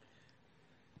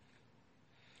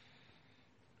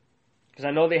 Because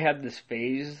I know they have this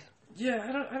phase. Yeah,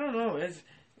 I don't know.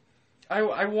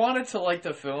 I wanted to like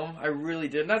the film. I really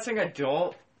did. Not saying I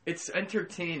don't. It's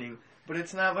entertaining, but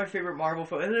it's not my favorite Marvel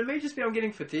film. And it may just be I'm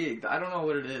getting fatigued. I don't know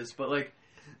what it is, but like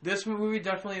this movie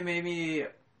definitely made me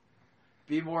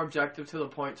be more objective to the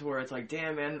point to where it's like,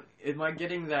 damn, man, am I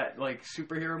getting that like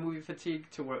superhero movie fatigue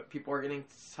to what people are getting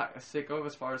sick of?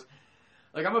 As far as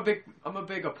like, I'm a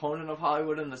big opponent of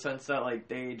Hollywood in the sense that like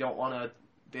they don't want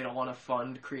to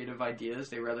fund creative ideas.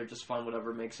 They rather just fund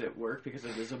whatever makes it work because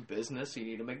it is a business. So you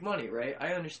need to make money, right?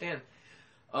 I understand.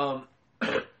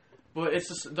 But it's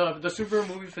just the superhero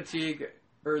movie fatigue,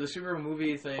 or the superhero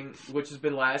movie thing, which has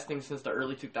been lasting since the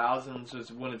early 2000s,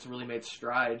 is when it's really made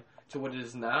stride to what it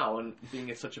is now, and being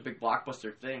it's such a big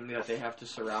blockbuster thing that they have to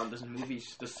surround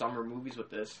the summer movies with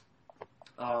this.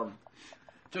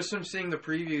 Just from seeing the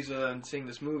previews and seeing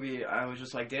this movie, I was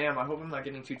just like, damn, I hope I'm not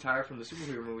getting too tired from the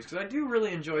superhero movies, because I do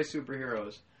really enjoy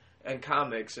superheroes and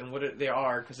comics and what they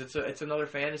are, because it's another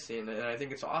fantasy, and I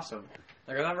think it's awesome.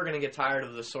 Like, I'm never going to get tired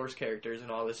of the source characters and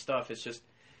all this stuff. It's just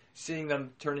seeing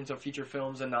them turn into feature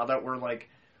films, and now that we're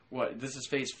this is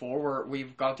phase 4 where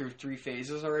we've gone through 3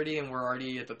 phases already, and we're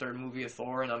already at the 3rd movie of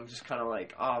Thor, and I'm just kind of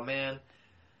like, oh man,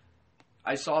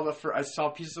 I saw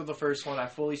pieces of the first one, I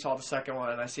fully saw the second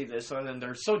one, and I see this one, and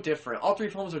they're so different. All 3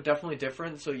 films are definitely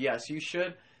different, so yes, you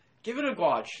should give it a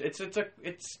watch. It's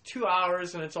 2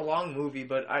 hours and it's a long movie,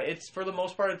 but it's for the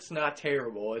most part it's not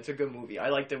terrible. It's a good movie. I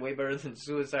liked it way better than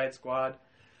Suicide Squad,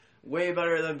 way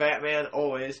better than Batman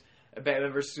always,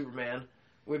 Batman vs Superman.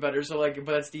 Way better. So but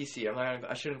that's DC.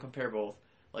 I shouldn't compare both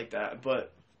like that.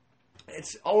 But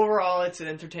overall, it's an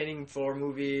entertaining Thor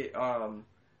movie.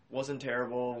 Wasn't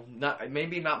terrible.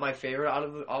 Maybe not my favorite out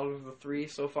of the 3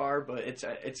 so far, but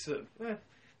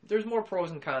there's more pros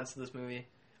and cons to this movie.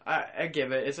 I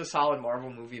give it. It's a solid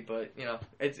Marvel movie, but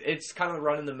it's kind of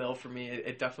run in the mill for me.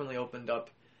 It definitely opened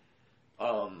up.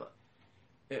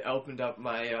 It opened up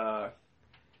my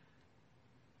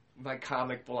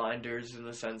comic blinders in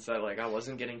the sense that I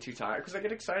wasn't getting too tired because I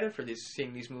get excited for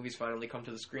seeing these movies finally come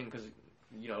to the screen because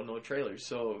no trailers.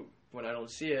 So when I don't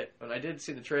see it, and I did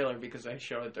see the trailer because I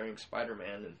showed it during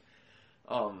Spider-Man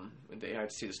and they had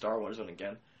to see the Star Wars one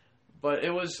again, but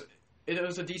it was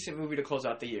a decent movie to close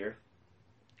out the year.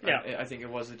 Yeah, I think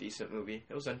it was a decent movie.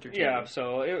 It was entertaining. Yeah,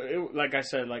 so it like I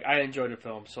said, I enjoyed the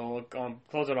film. So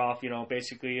close it off.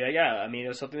 Basically, I mean, it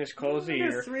was something that's closed the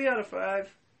year. 3 out of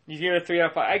 5. You give it a 3 out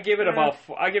of 5. I give it about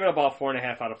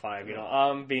 4.5 out of 5. I give it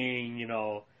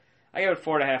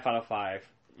 4.5 out of 5.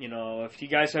 If you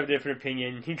guys have a different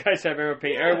opinion, you guys have your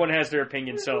opinion. Everyone has their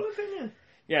opinion. So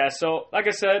yeah. So like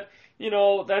I said,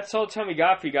 that's all the time we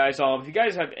got for you guys. If you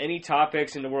guys have any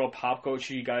topics in the world of pop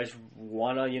culture, you guys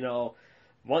want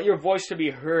your voice to be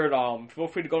heard, feel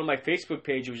free to go to my Facebook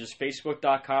page, which is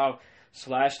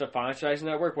facebook.com/The Franchise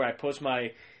Network, where I post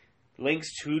my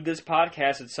links to this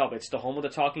podcast itself. It's the home of the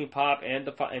Talking Pop, and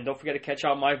don't forget to catch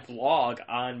out my vlog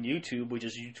on YouTube, which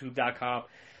is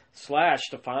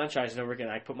youtube.com/The Franchise Network, and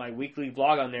I put my weekly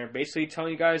vlog on there, basically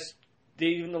telling you guys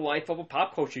the life of a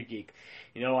pop culture geek.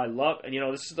 I love,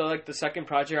 this is the second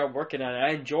project I'm working on, and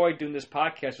I enjoy doing this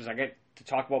podcast because I get to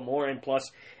talk about more, and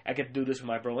plus I get to do this with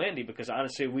my bro Andy because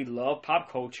honestly we love pop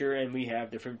culture and we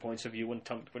have different points of view when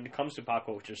it comes to pop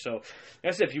culture. So like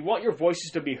I said, if you want your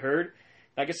voices to be heard,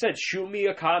 like I said, shoot me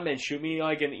a comment, shoot me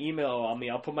an email.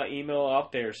 I'll put my email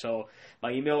out there. So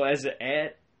my email is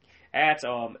it's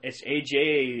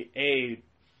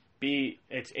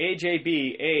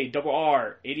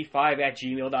AJBARR85 at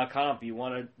gmail.com. If you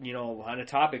want to, on a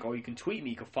topic, or you can tweet me.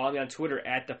 You can follow me on Twitter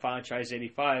at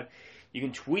TheFranchise85. You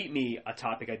can tweet me a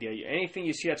topic idea. Anything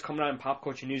you see that's coming out in pop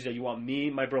culture news that you want me,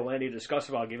 my bro Andy, to discuss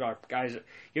about, give our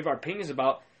opinions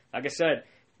about. Like I said,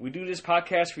 we do this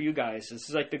podcast for you guys. This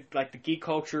is like the geek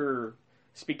culture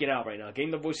speaking out right now,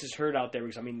 getting the voices heard out there.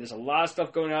 Because there's a lot of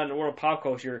stuff going on in the world of pop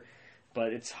culture,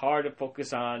 but it's hard to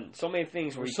focus on so many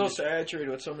things. We're so saturated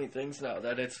with so many things now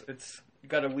that it's you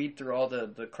got to weed through all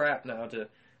the crap now to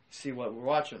see what we're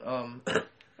watching.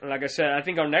 Like I said, I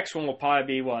think our next one will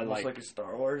probably be like a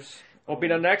Star Wars. Will be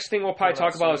the next thing we'll probably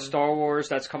talk about is Star Wars.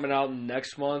 That's coming out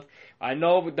next month. I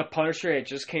know The Punisher, it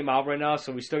just came out right now,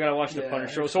 so we still got to watch The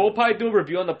Punisher. So we'll probably do a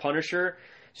review on The Punisher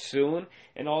soon.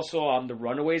 And also, The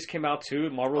Runaways came out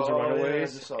too. Marvel's The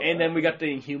Runaways. Yeah, and then we got the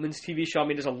Inhumans TV show.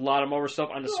 There's a lot of Marvel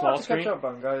stuff on the small screen. Catch up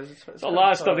on, guys. It's a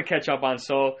lot of stuff to catch up on.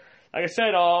 So, like I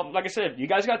said, you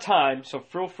guys got time, so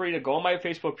feel free to go on my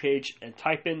Facebook page and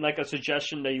type in a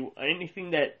suggestion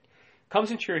anything that comes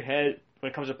into your head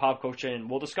when it comes to pop culture, and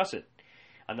we'll discuss it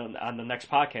on the next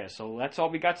podcast. So that's all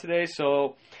we got today.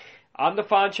 So I'm The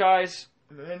Franchise.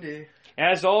 Andy.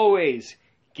 As always,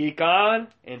 geek on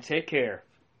and take care.